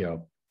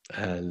Tokyo,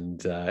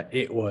 and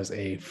it was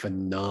a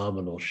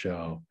phenomenal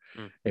show.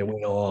 Mm, It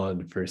went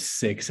on for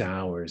 6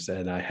 hours,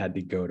 and I had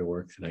to go to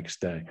work the next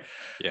day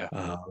yeah.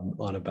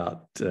 on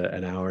about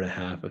an hour and a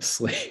half of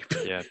sleep.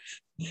 Yeah.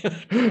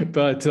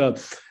 But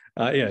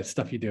yeah,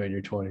 stuff you do in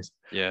your 20s.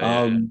 Yeah.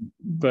 Yeah. Yeah.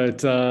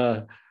 But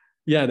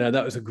yeah, no,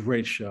 that was a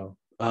great show.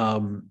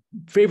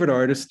 Favorite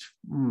artist?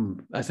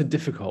 That's a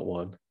difficult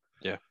one.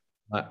 Yeah.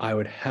 I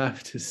would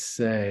have to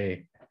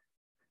say,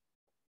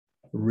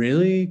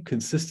 really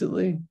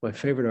consistently, my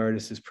favorite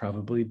artist is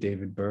probably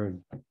David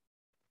Byrne.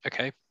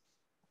 Okay.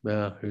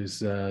 Yeah, who's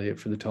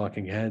for the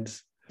Talking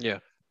Heads. Yeah.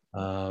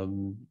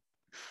 Um,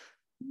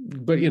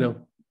 but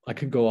I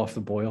could go off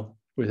the boil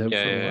with him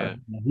Yeah. for a Yeah. while.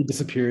 Yeah. He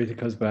disappears, he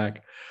comes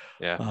back.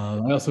 Yeah.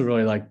 I also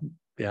really like,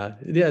 yeah,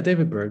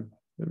 David Byrne.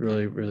 Mm,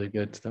 Really, really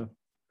good stuff.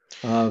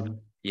 How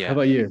yeah.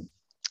 about you?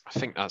 I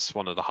think that's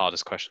one of the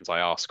hardest questions I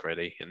ask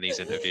really in these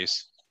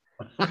interviews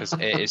because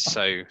it is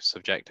so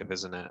subjective,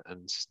 isn't it?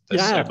 And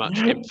there's so Yeah, much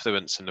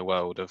influence in the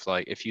world of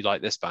like, if you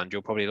like this band,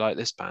 you'll probably like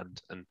this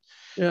band. And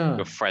yeah,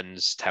 your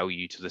friends tell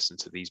you to listen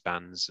to these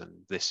bands and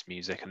this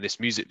music and this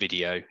music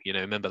video,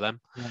 remember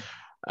them? yeah.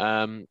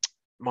 Um,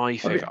 my I mean,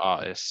 favorite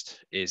artist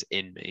is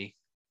In Me.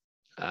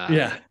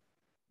 yeah,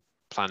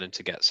 Planning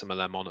to get some of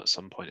them on at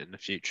some point in the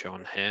future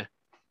on here.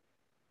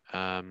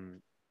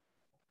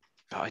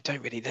 But I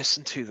don't really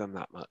listen to them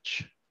that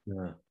much.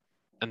 yeah,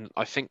 And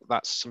I think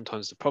that's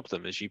sometimes the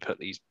problem is you put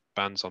these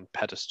bands on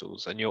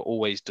pedestals and you're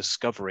always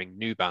discovering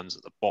new bands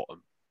at the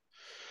bottom.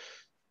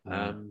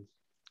 yeah.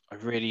 I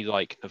really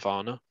like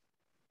Nirvana.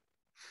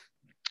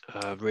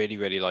 Really,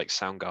 really like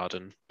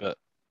Soundgarden, but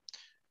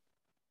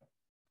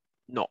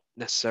not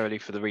necessarily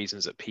for the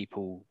reasons that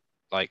people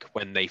like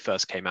when they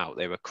first came out,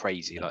 they were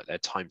crazy. Like their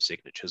time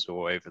signatures were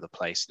all over the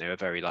place. And they were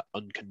very like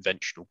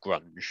unconventional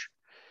grunge.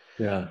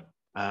 Yeah,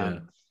 yeah,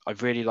 I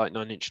really like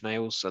Nine Inch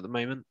Nails at the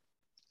moment,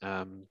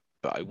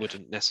 but I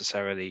wouldn't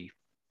necessarily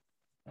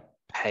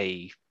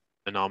pay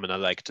an arm and a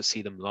leg to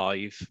see them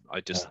live. I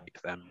just yeah.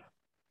 like them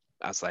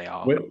as they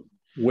are.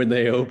 When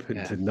they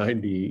opened Yeah.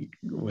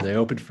 when they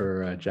opened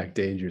for Jack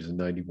Dangers in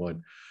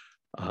 91,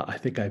 I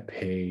think I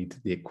paid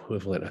the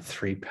equivalent of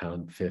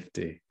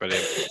 £3.50.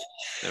 Brilliant.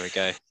 There we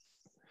go.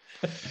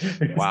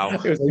 It Wow.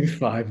 was like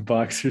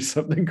 $5 or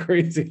something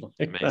crazy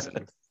like Amazing.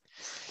 that.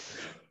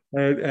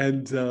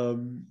 And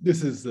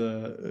this is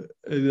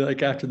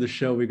like after the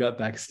show, we got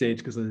backstage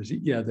because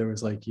there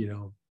was like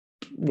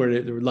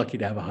where they were lucky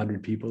to have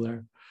 100 people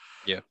there.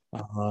 Yeah.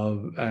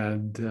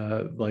 And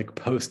like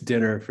post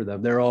dinner for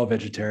them, they're all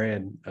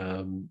vegetarian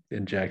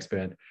in Jack's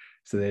band,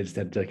 so they just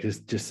had like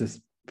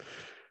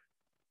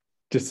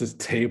this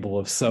table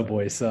of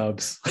Subway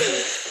subs.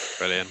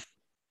 Brilliant.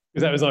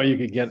 Because that was all you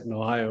could get in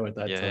Ohio at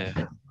that Yeah.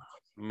 time.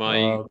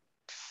 My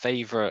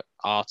favorite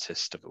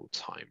artist of all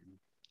time,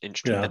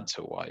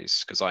 instrumental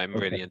wise, because I'm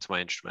really into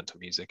my instrumental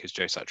music, is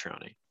Joe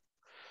Satriani.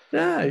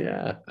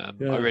 Yeah.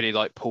 I really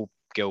like Paul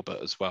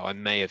Gilbert as well. I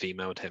may have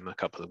emailed him a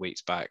couple of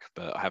weeks back,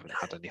 but I haven't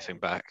had anything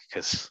back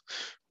because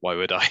why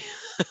would I?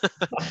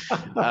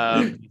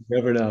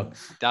 Never know.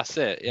 That's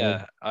it.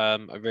 Yeah. I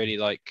really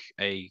like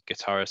a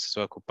guitarist as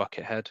well called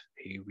Buckethead,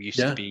 who used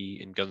to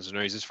be in Guns N'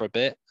 Roses for a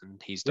bit, and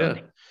he's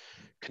done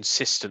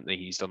consistently.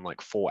 He's done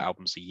like 4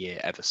 albums a year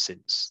ever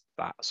since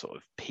that sort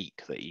of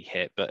peak that he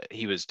hit. But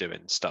he was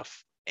doing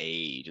stuff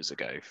ages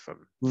ago,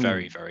 from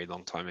very, very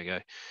long time ago.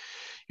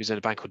 He was in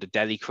a band called the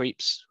Deli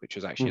Creeps, which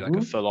was actually like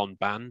a full-on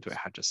band where it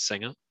had just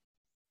singer.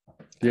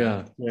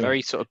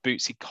 Very sort of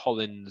Bootsy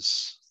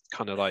Collins,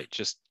 kind of like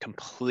just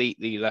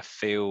completely left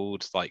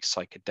field, like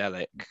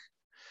psychedelic,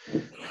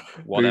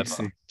 whatever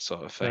Bootsy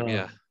sort of thing.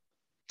 Yeah.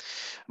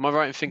 Am I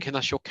right in thinking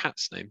that's your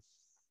cat's name?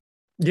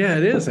 Yeah,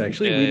 it is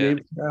actually. We named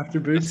it after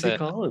Bootsy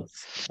Collins.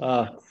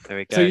 There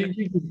we go.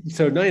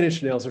 So Nine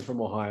Inch Nails are from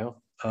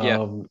Ohio.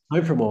 I'm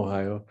from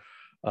Ohio.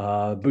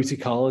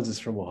 Bootsy Collins is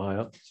from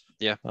Ohio.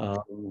 Yeah.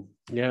 Well,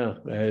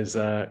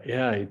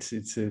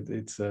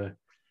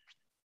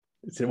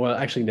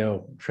 actually,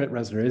 no. Trent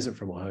Reznor isn't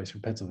from Ohio. He's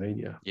from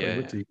Pennsylvania. Yeah.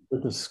 Went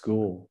to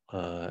school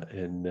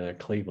in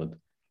Cleveland.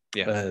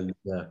 Yeah. And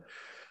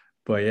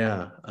but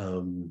yeah.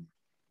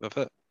 Love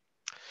it.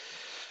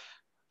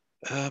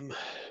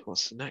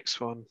 What's the next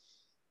one?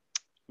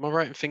 Am I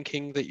right in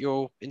thinking that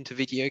you're into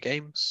video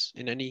games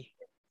in any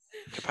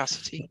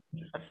capacity?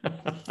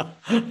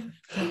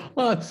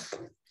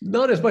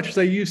 Not as much as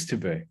I used to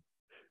be,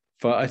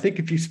 but I think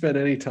if you spend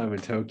any time in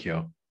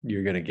Tokyo,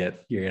 you're gonna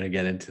get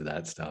into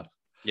that stuff.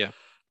 Yeah.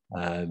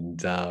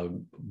 And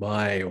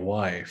my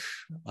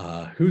wife,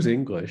 who's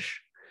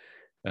English,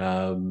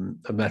 I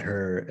met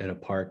her in a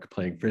park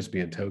playing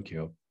frisbee in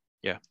Tokyo.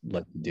 Yeah,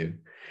 like you do,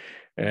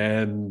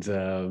 and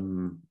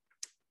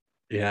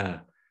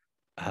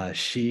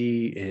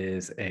she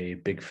is a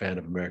big fan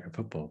of American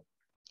football.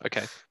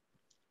 Okay.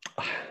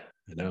 I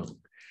know.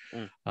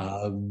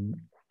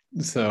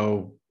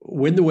 So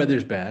when the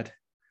weather's bad,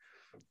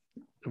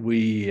 and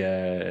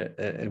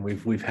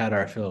we've had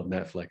our fill of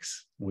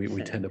Netflix. We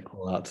tend to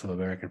pull out some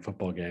American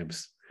football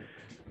games,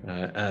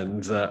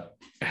 and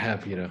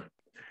have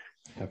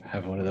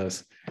one of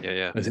those.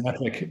 Yeah. Those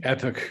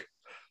epic.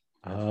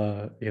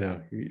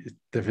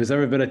 If there's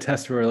ever been a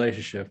test of a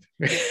relationship.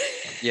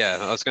 Yeah,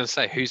 I was going to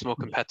say, who's more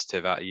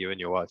competitive out of you and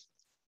your wife?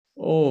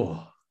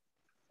 Oh,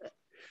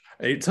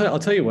 I'll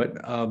tell you what.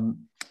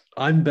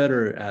 I'm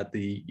better at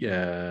the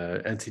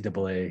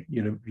NCAA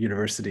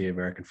University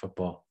American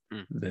football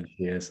than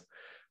she is,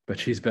 but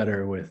she's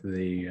better with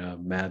the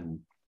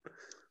Madden.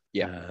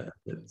 Yeah.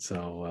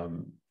 So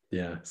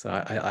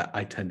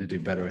I tend to do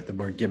better with the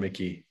more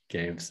gimmicky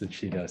games than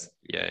she does.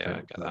 Yeah,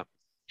 I get that.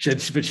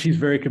 But she's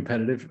very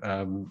competitive.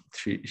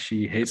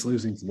 She hates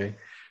losing to me.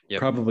 Yep.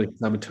 Probably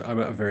I'm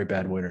a very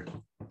bad winner.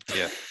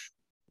 Yeah.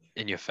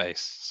 In your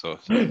face,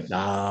 sort of.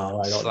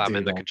 No, I don't.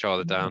 Slamming the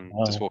controller down,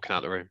 just walking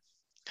out the room.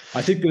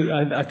 I think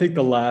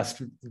the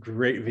last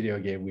great video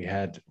game we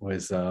had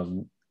was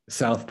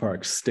South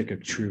Park's Stick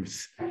of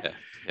Truth.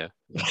 Yeah.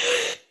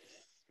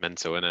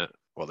 Mental, innit?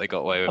 What they got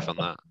away with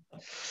on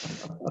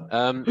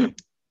that.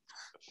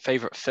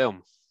 Favorite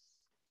film?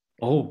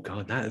 Oh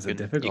God, that is a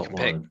difficult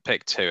one. You can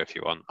pick 2 if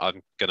you want.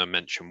 I'm gonna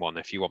mention one.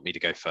 If you want me to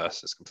go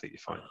first, it's completely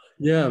fine.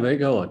 Yeah, mate,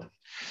 go on.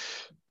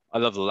 I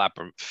love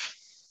Labyrinth.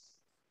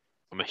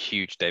 I'm a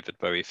huge David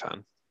Bowie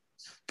fan.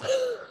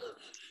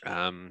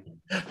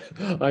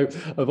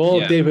 Of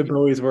all David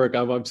Bowie's work,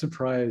 I'm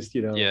surprised.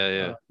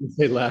 You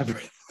say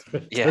Labyrinth.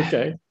 Yeah.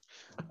 Okay.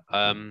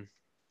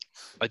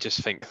 I just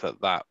think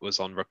that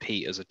was on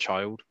repeat as a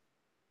child.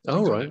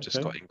 Oh, right. It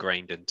just got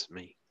ingrained into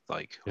me,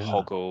 like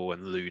Hoggle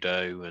and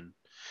Ludo and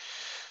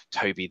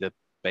Toby the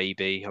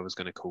baby. I was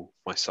going to call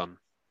my son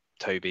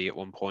Toby at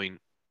one point,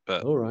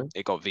 but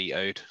it got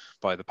vetoed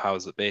by the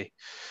powers that be.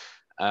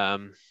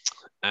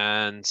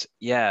 And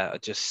yeah,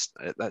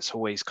 that's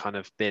always kind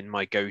of been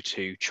my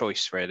go-to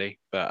choice, really.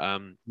 But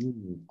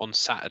on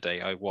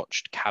Saturday, I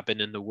watched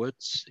Cabin in the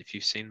Woods. If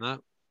you've seen that,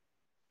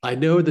 I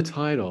know the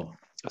title.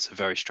 That's a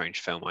very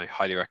strange film. I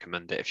highly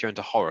recommend it if you're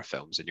into horror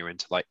films and you're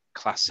into like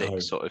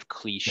classic sort of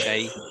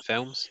cliche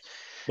films.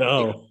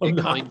 No, it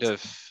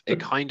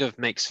kind of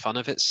makes fun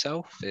of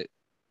itself. It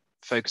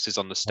focuses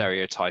on the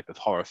stereotype of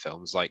horror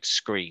films like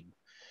Scream.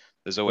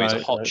 There's always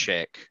a hot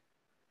chick,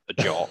 a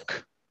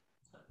jock,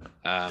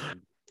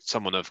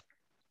 someone of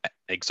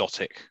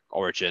exotic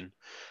origin,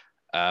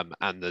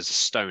 and there's a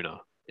stoner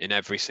in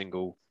every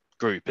single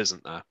group,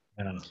 isn't there?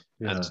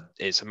 Yeah. And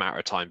it's a matter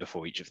of time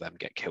before each of them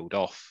get killed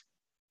off.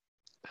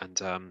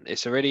 and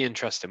it's a really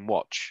interesting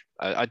watch.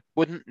 I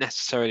wouldn't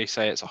necessarily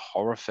say it's a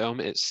horror film.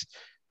 It's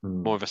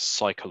more of a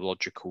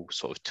psychological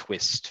sort of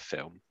twist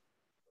film,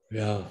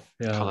 Yeah,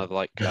 kind yeah. of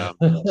like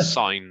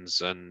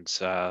Signs and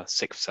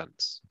Sixth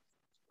Sense,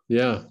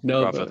 Yeah,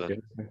 no, rather but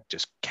than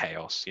just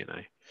chaos, you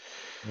know.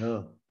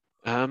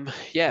 yeah.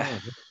 Yeah, Oh,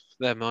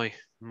 they're my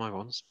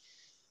ones.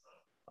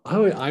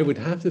 I would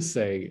have to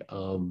say,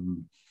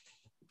 I'm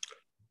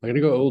gonna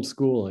go old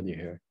school on you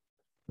here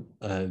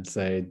and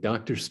say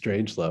Doctor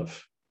Strangelove.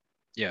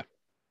 Yeah.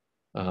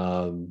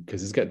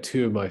 Because it's got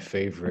two of my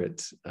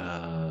favorites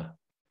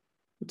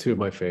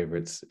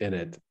in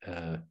it.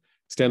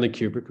 Stanley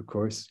Kubrick, of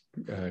course,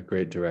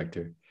 great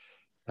director.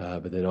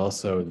 But then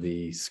also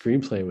the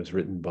screenplay was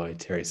written by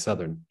Terry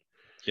Southern,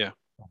 Yeah.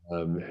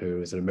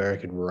 who is an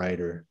American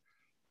writer.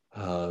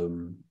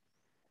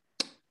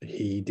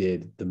 He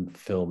did the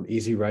film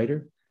Easy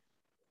Rider.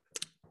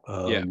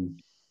 Yeah.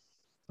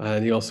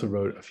 And he also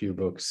wrote a few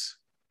books.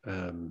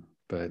 And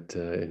I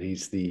think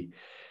he's the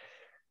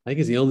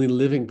only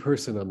living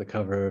person on the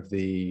cover of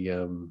the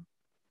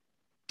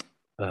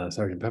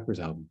Sgt. Pepper's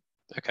album.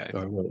 Okay.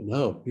 Or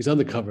no, he's on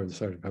the cover of the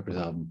Sgt. Pepper's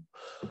album.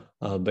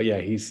 But yeah,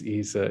 he's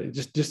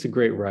just a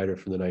great writer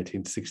from the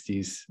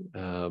 1960s.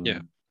 Yeah.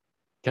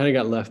 Kind of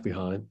got left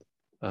behind.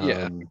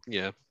 Yeah.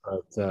 Yeah.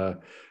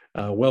 But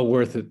well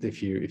worth it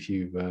if you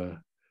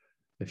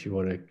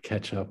want to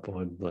catch up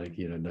on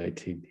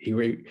 19. He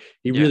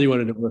really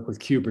wanted to work with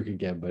Kubrick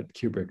again, but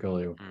Kubrick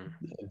only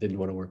didn't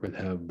want to work with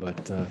him.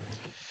 But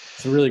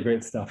it's really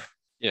great stuff.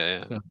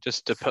 Yeah.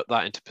 Just to put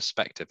that into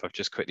perspective, I've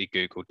just quickly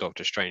Googled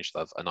Doctor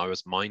Strangelove, and I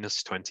was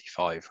minus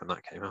 25 when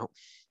that came out.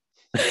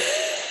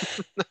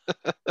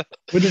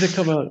 When did it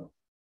come out?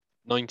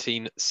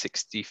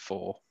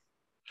 1964.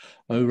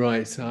 Oh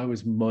right, so I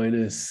was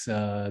minus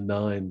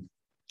 9.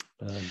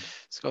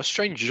 It's got a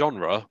strange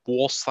genre,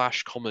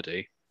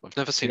 war/comedy. I've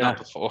never seen that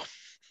before.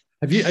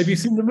 Have you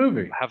seen the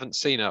movie? I haven't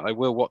seen it. I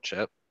will watch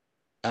it.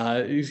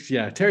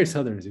 Yeah, Terry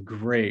Southern is a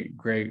great.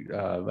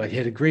 He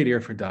had a great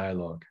ear for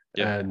dialogue,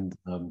 and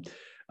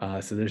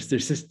so there's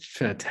just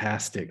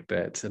fantastic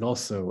bits, and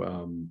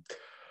also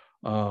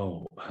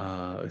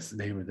what's the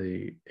name of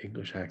the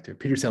English actor?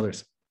 Peter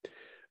Sellers.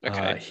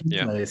 Okay.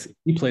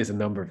 He plays a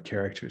number of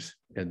characters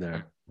in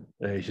there.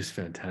 He's just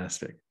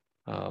fantastic.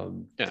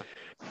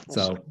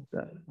 So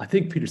I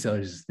think Peter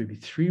Sellers is maybe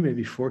 3,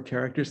 maybe 4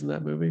 characters in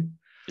that movie.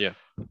 Yeah.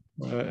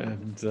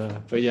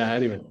 But yeah,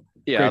 anyway.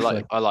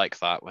 Yeah, I like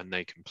that when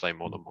they can play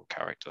more than one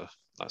character.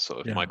 That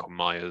sort of Michael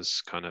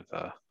Myers kind of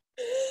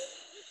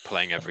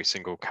playing every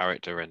single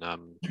character in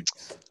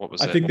what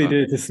was it? I think they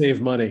did it to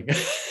save money.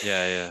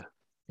 Yeah.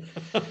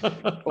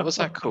 What was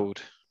that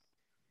called?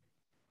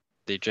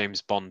 The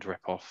James Bond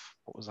ripoff.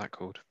 What was that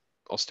called?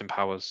 Austin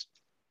Powers.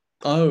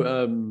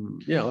 Oh,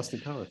 yeah,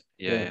 Austin Powers.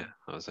 Yeah,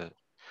 that was it.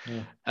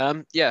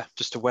 Yeah,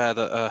 just aware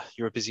that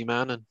you're a busy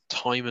man and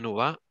time and all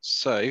that.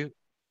 So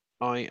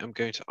I am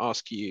going to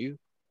ask you,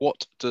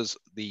 what does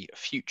the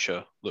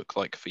future look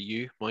like for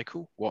you,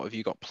 Michael? What have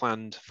you got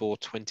planned for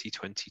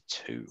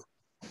 2022?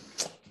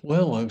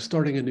 Well, I'm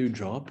starting a new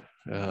job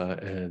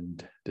in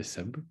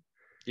December.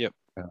 Yep.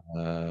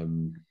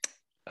 And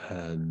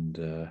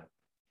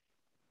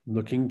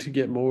looking to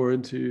get more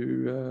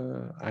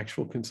into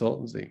actual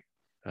consultancy,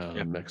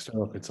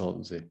 external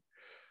consultancy.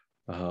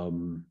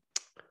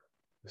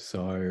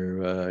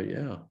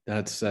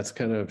 That's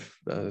kind of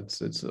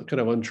it's kind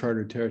of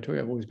uncharted territory.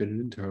 I've always been an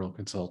internal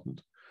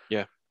consultant.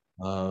 Yeah.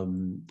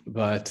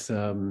 But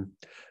the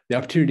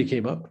opportunity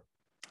came up,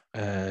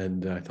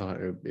 and I thought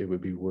it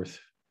would be worth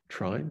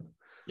trying.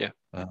 Yeah.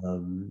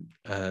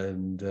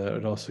 And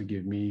it also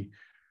give me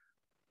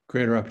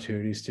greater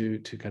opportunities to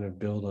kind of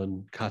build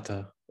on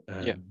kata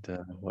and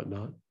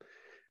whatnot.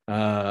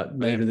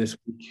 Later this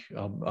week,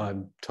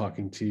 I'm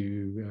talking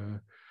to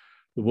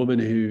the woman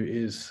who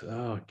is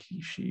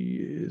she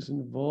is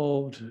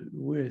involved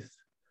with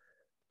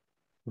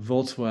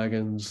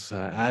Volkswagen's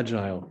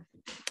Agile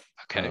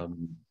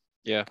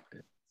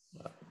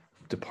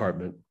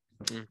department,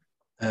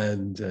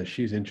 and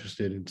she's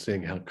interested in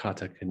seeing how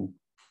kata can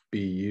be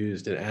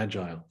used in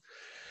Agile,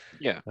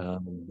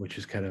 which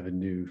is kind of a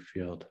new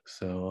field.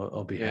 So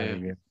I'll be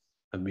having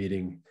a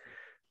meeting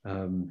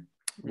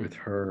with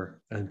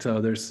her, and so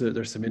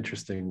there's some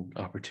interesting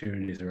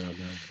opportunities around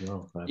that as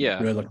well. I'm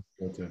really looking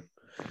forward to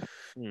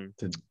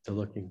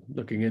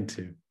looking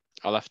into.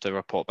 I'll have to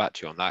report back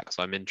to you on that, because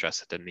I'm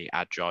interested in the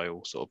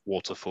Agile sort of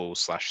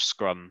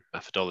waterfall/Scrum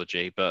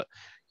methodology. But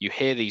you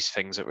hear these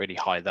things at really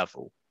high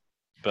level,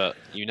 but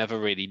you never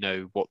really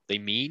know what they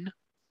mean.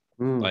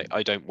 Like,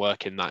 I don't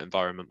work in that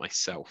environment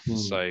myself,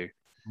 so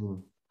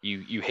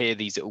you hear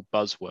these little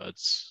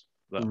buzzwords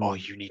that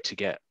you need to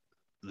get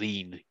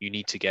lean, you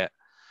need to get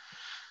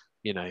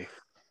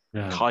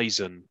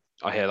Kaizen.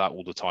 I hear that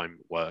all the time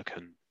at work.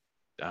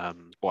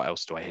 And what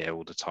else do I hear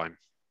all the time?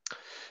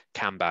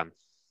 Kanban.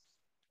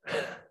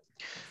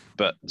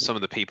 But some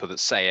of the people that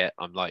say it,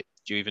 I'm like,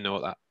 do you even know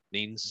what that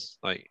means?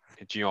 Like,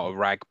 do you know what a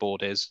rag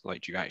board is?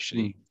 Like, do you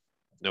actually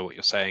know what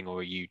you're saying, or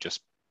are you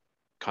just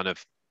kind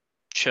of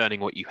churning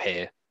what you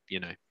hear?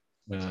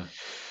 Yeah.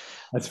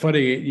 That's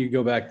funny. You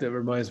go back. That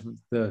reminds me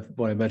of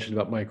what I mentioned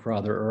about Mike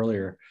Rother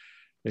earlier.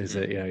 Is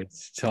that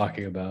it's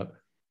talking about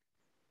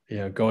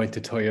going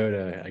to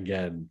Toyota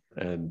again,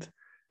 and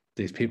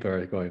these people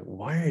are going,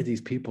 why are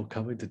these people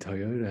coming to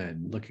Toyota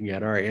and looking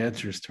at our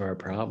answers to our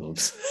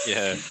problems?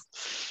 Yeah.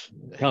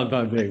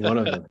 Compound being one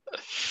of them.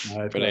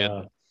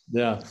 Brilliant.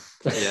 Yeah.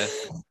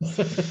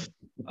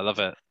 I love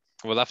it.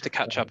 We'll have to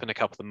catch up in a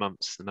couple of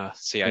months and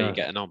see how you're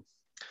getting on.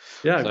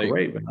 Yeah, So,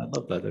 great, man. I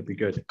love that. That'd be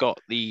good. Got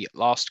the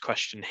last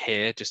question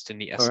here, just in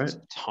the essence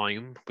right. of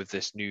time with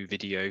this new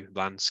video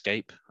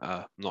landscape.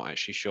 I'm not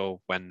actually sure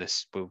when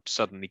this will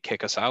suddenly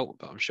kick us out,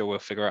 but I'm sure we'll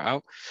figure it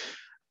out.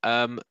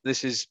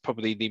 This is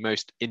probably the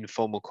most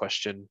informal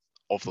question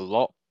of the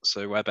lot,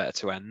 so where better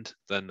to end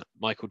than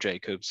Michael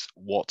Jacobs.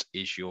 What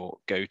is your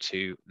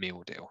go-to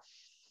meal deal?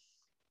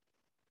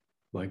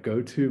 My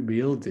go-to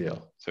meal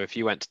deal. So if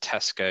you went to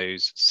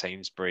Tesco's,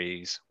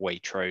 Sainsbury's,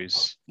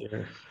 Waitrose,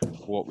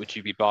 what would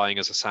you be buying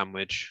as a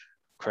sandwich,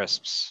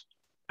 crisps,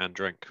 and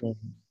drink?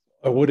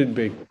 I wouldn't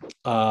be.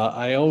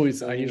 I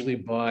usually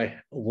buy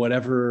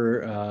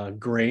whatever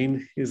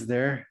grain is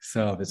there.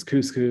 So if it's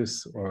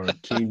couscous or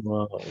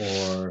quinoa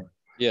or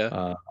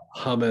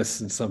hummus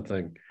and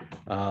something,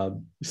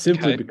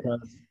 simply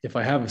because if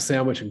I have a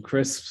sandwich and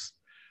crisps,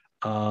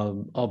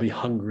 I'll be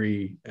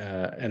hungry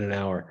in an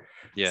hour.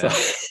 Yeah.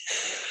 So.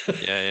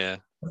 Yeah.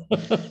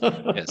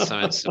 It's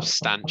something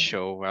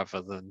substantial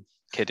rather than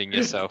kidding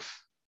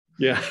yourself.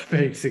 Yeah,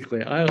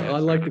 basically. I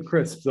like the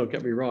crisps, don't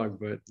get me wrong,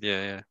 but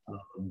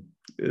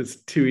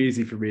it's too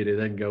easy for me to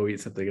then go eat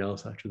something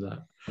else after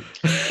that.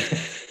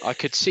 I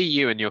could see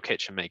you in your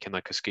kitchen making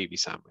like a Scooby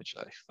sandwich,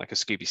 though, like a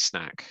Scooby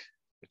snack,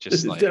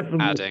 just like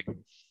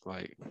adding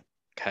like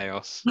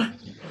chaos.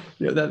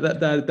 Yeah,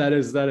 that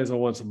is a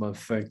once a month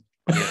thing.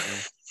 Yeah.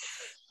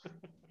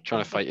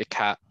 Trying to fight your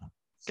cat.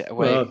 Get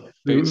away.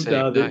 No.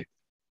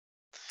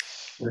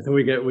 So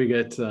we get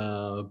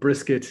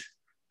brisket,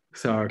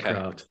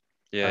 sauerkraut.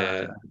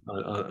 Okay.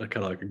 On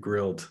kind of like a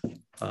grilled.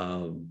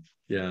 That's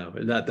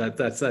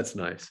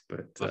nice.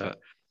 But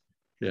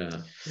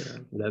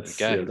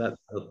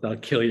that'll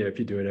kill you if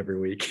you do it every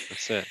week.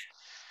 That's it.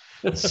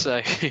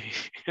 So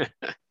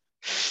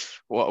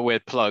what a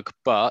weird plug,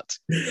 but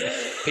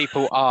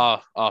people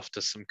are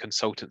after some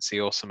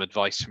consultancy or some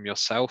advice from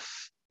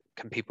yourself.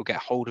 Can people get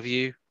hold of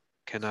you?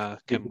 Can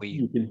we?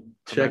 You can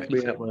check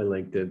me at my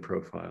LinkedIn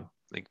profile.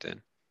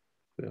 LinkedIn.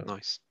 Yeah.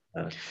 Nice.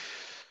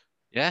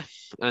 Yeah.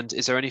 And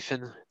is there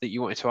anything that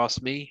you wanted to ask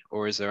me,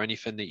 or is there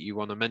anything that you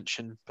want to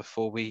mention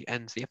before we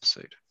end the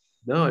episode?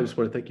 No, I just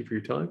want to thank you for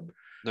your time.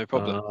 No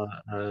problem.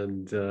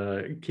 And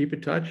keep in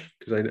touch,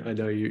 because I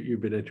know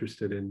you've been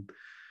interested in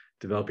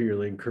developing your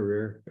LinkedIn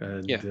career.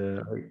 And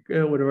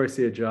whenever I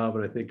see a job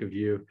and I think of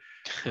you,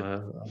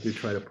 I'll do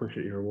try to push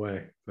it your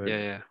way. But,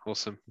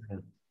 awesome.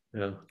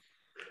 Yeah.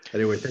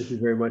 Anyway, thank you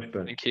very much,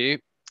 Ben. Thank you.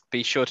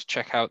 Be sure to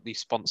check out the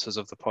sponsors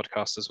of the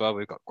podcast as well.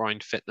 We've got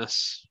Grind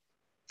Fitness.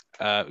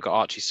 We've got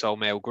Archie Soul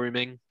Male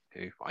Grooming,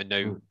 who I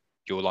know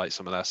you'll like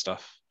some of their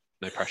stuff.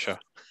 No pressure.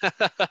 We've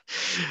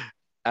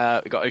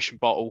got Ocean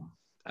Bottle,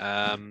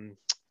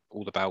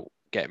 all about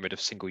getting rid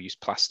of single-use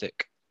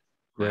plastic.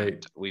 Great.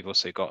 And we've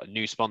also got a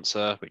new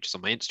sponsor, which is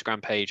on my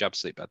Instagram page,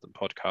 Absolute Bedlam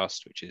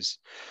Podcast, which is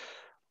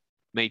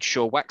Made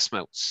Sure Wax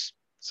Melts.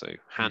 So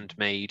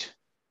handmade.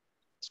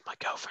 It's my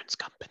girlfriend's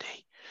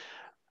company.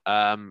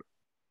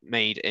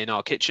 Made in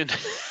our kitchen.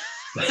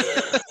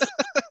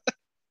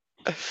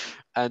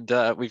 And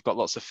we've got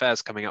lots of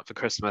fairs coming up for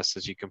Christmas,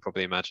 as you can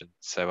probably imagine.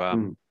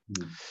 So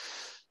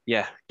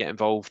get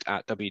involved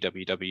at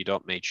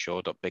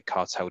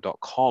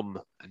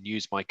www.madesure.bigcartel.com and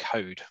use my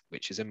code,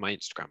 which is in my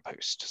Instagram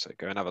post. So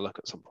go and have a look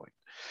at some point.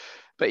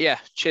 But yeah,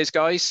 cheers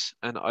guys,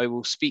 and I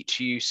will speak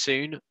to you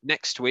soon.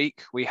 Next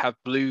week we have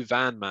Blue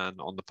Van Man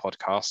on the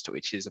podcast,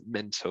 which is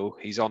mental.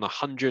 He's on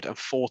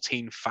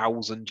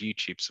 114,000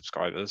 YouTube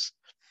subscribers.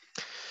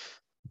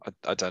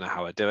 I don't know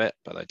how I do it,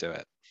 but I do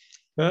it.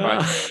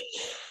 Right.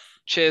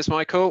 Cheers,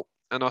 Michael,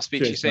 and I'll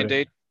speak to you soon,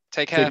 dude.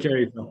 Take care. Take care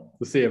of yourself.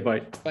 We'll see you.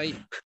 Bye. Bye.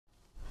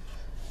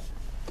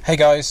 Hey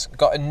guys,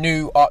 got a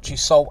new Archie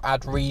Soul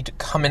ad read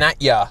coming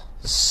at ya.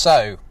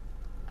 So,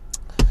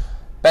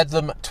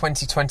 Bedlam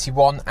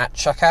 2021 at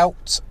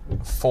checkout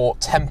for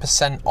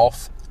 10%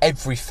 off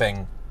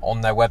everything on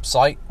their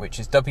website, which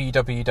is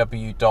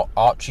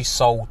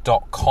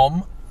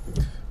www.archiesoul.com.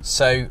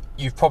 So,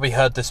 you've probably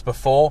heard this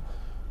before,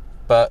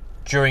 but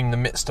during the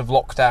midst of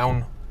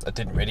lockdown, I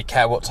didn't really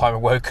care what time I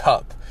woke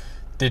up,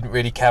 didn't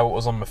really care what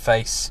was on my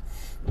face,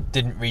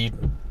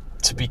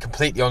 to be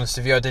completely honest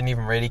with you, I didn't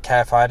even really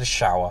care if I had a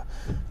shower.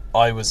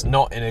 I was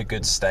not in a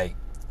good state.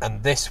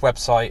 And this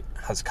website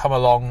has come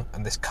along,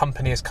 and this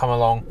company has come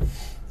along,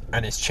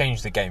 and it's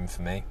changed the game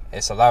for me.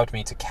 It's allowed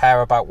me to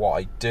care about what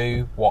I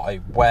do, what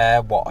I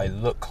wear, what I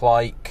look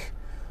like,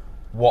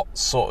 what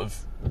sort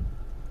of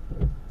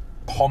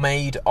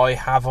pomade I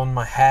have on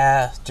my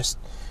hair. Just,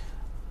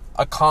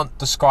 I can't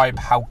describe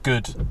how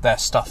good their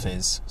stuff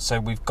is. So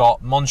we've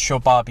got Monsieur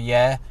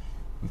Barbier,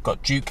 we've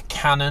got Duke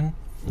Cannon,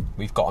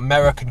 we've got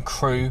American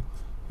Crew,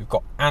 we've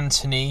got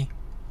Anthony,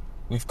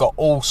 We've got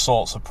all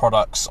sorts of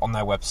products on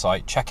their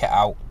website. Check it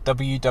out,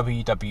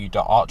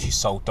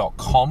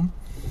 www.archiesoul.com.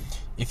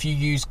 If you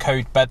use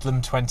code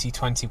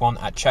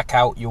Bedlam2021 at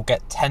checkout, you'll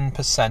get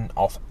 10%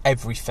 off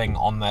everything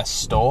on their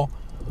store.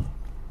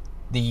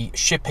 The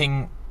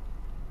shipping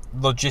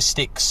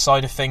logistics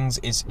side of things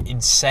is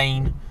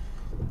insane.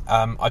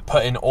 I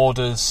put in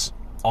orders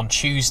on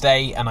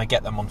Tuesday and I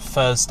get them on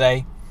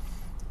Thursday.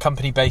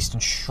 Company based in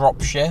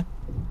Shropshire.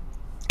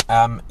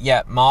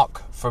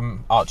 Mark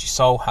from Archie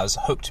Soul has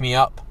hooked me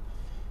up,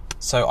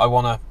 so I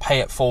want to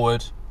pay it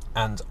forward,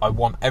 and I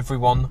want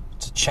everyone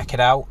to check it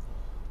out,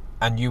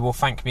 and you will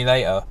thank me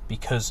later,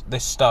 because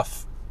this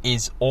stuff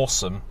is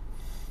awesome,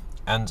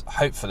 and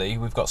hopefully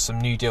we've got some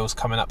new deals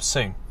coming up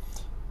soon.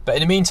 But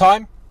in the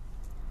meantime,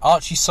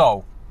 Archie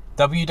Soul,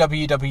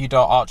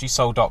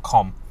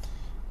 www.archiesoul.com.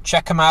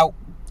 Check them out.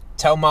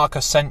 Tell Mark I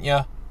sent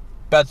you.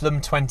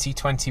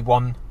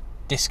 Bedlam2021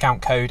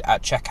 discount code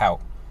at checkout.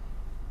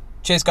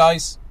 Cheers,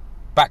 guys.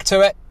 Back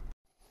to it.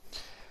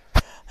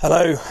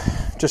 Hello.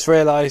 Just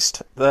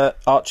realised the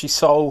Archie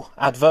Soul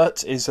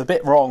advert is a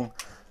bit wrong.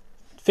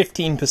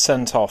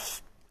 15%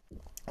 off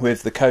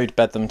with the code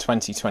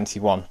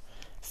Bedlam2021.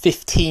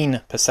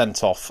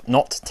 15% off,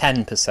 not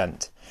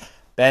 10%.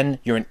 Ben,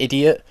 you're an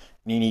idiot.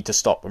 You need to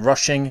stop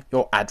rushing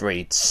your ad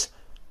reads.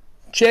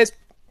 Cheers.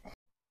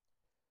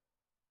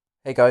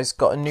 Hey guys,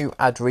 got a new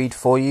ad read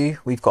for you.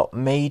 We've got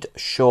Made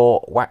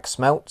Sure wax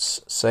melts.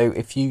 So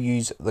if you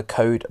use the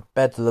code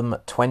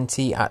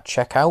Bedlam20 at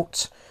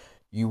checkout,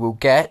 you will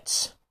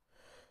get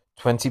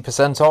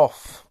 20%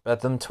 off.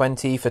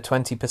 Bedlam20 for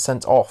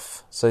 20%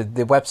 off. So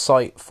the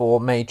website for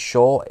Made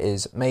Sure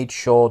is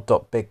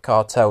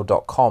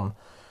madesure.bigcartel.com.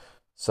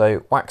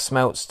 So wax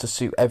melts to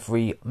suit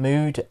every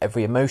mood,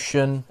 every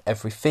emotion,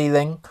 every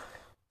feeling.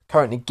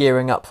 Currently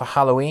gearing up for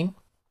Halloween.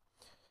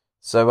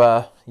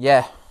 So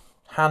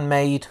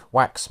handmade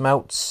wax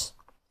melts.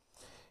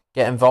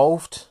 Get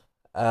involved.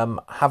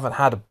 Haven't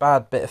had a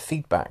bad bit of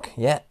feedback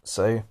yet,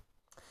 so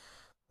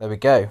there we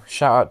go.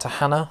 Shout out to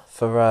Hannah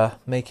for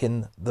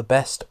making the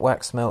best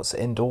wax melts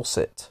in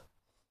Dorset,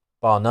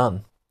 bar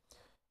none.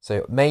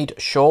 So Made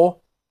Sure.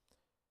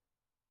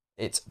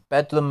 It's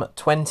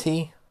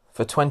Bedlam20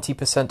 for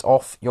 20%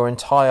 off your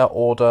entire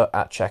order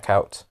at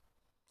checkout.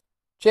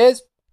 Cheers.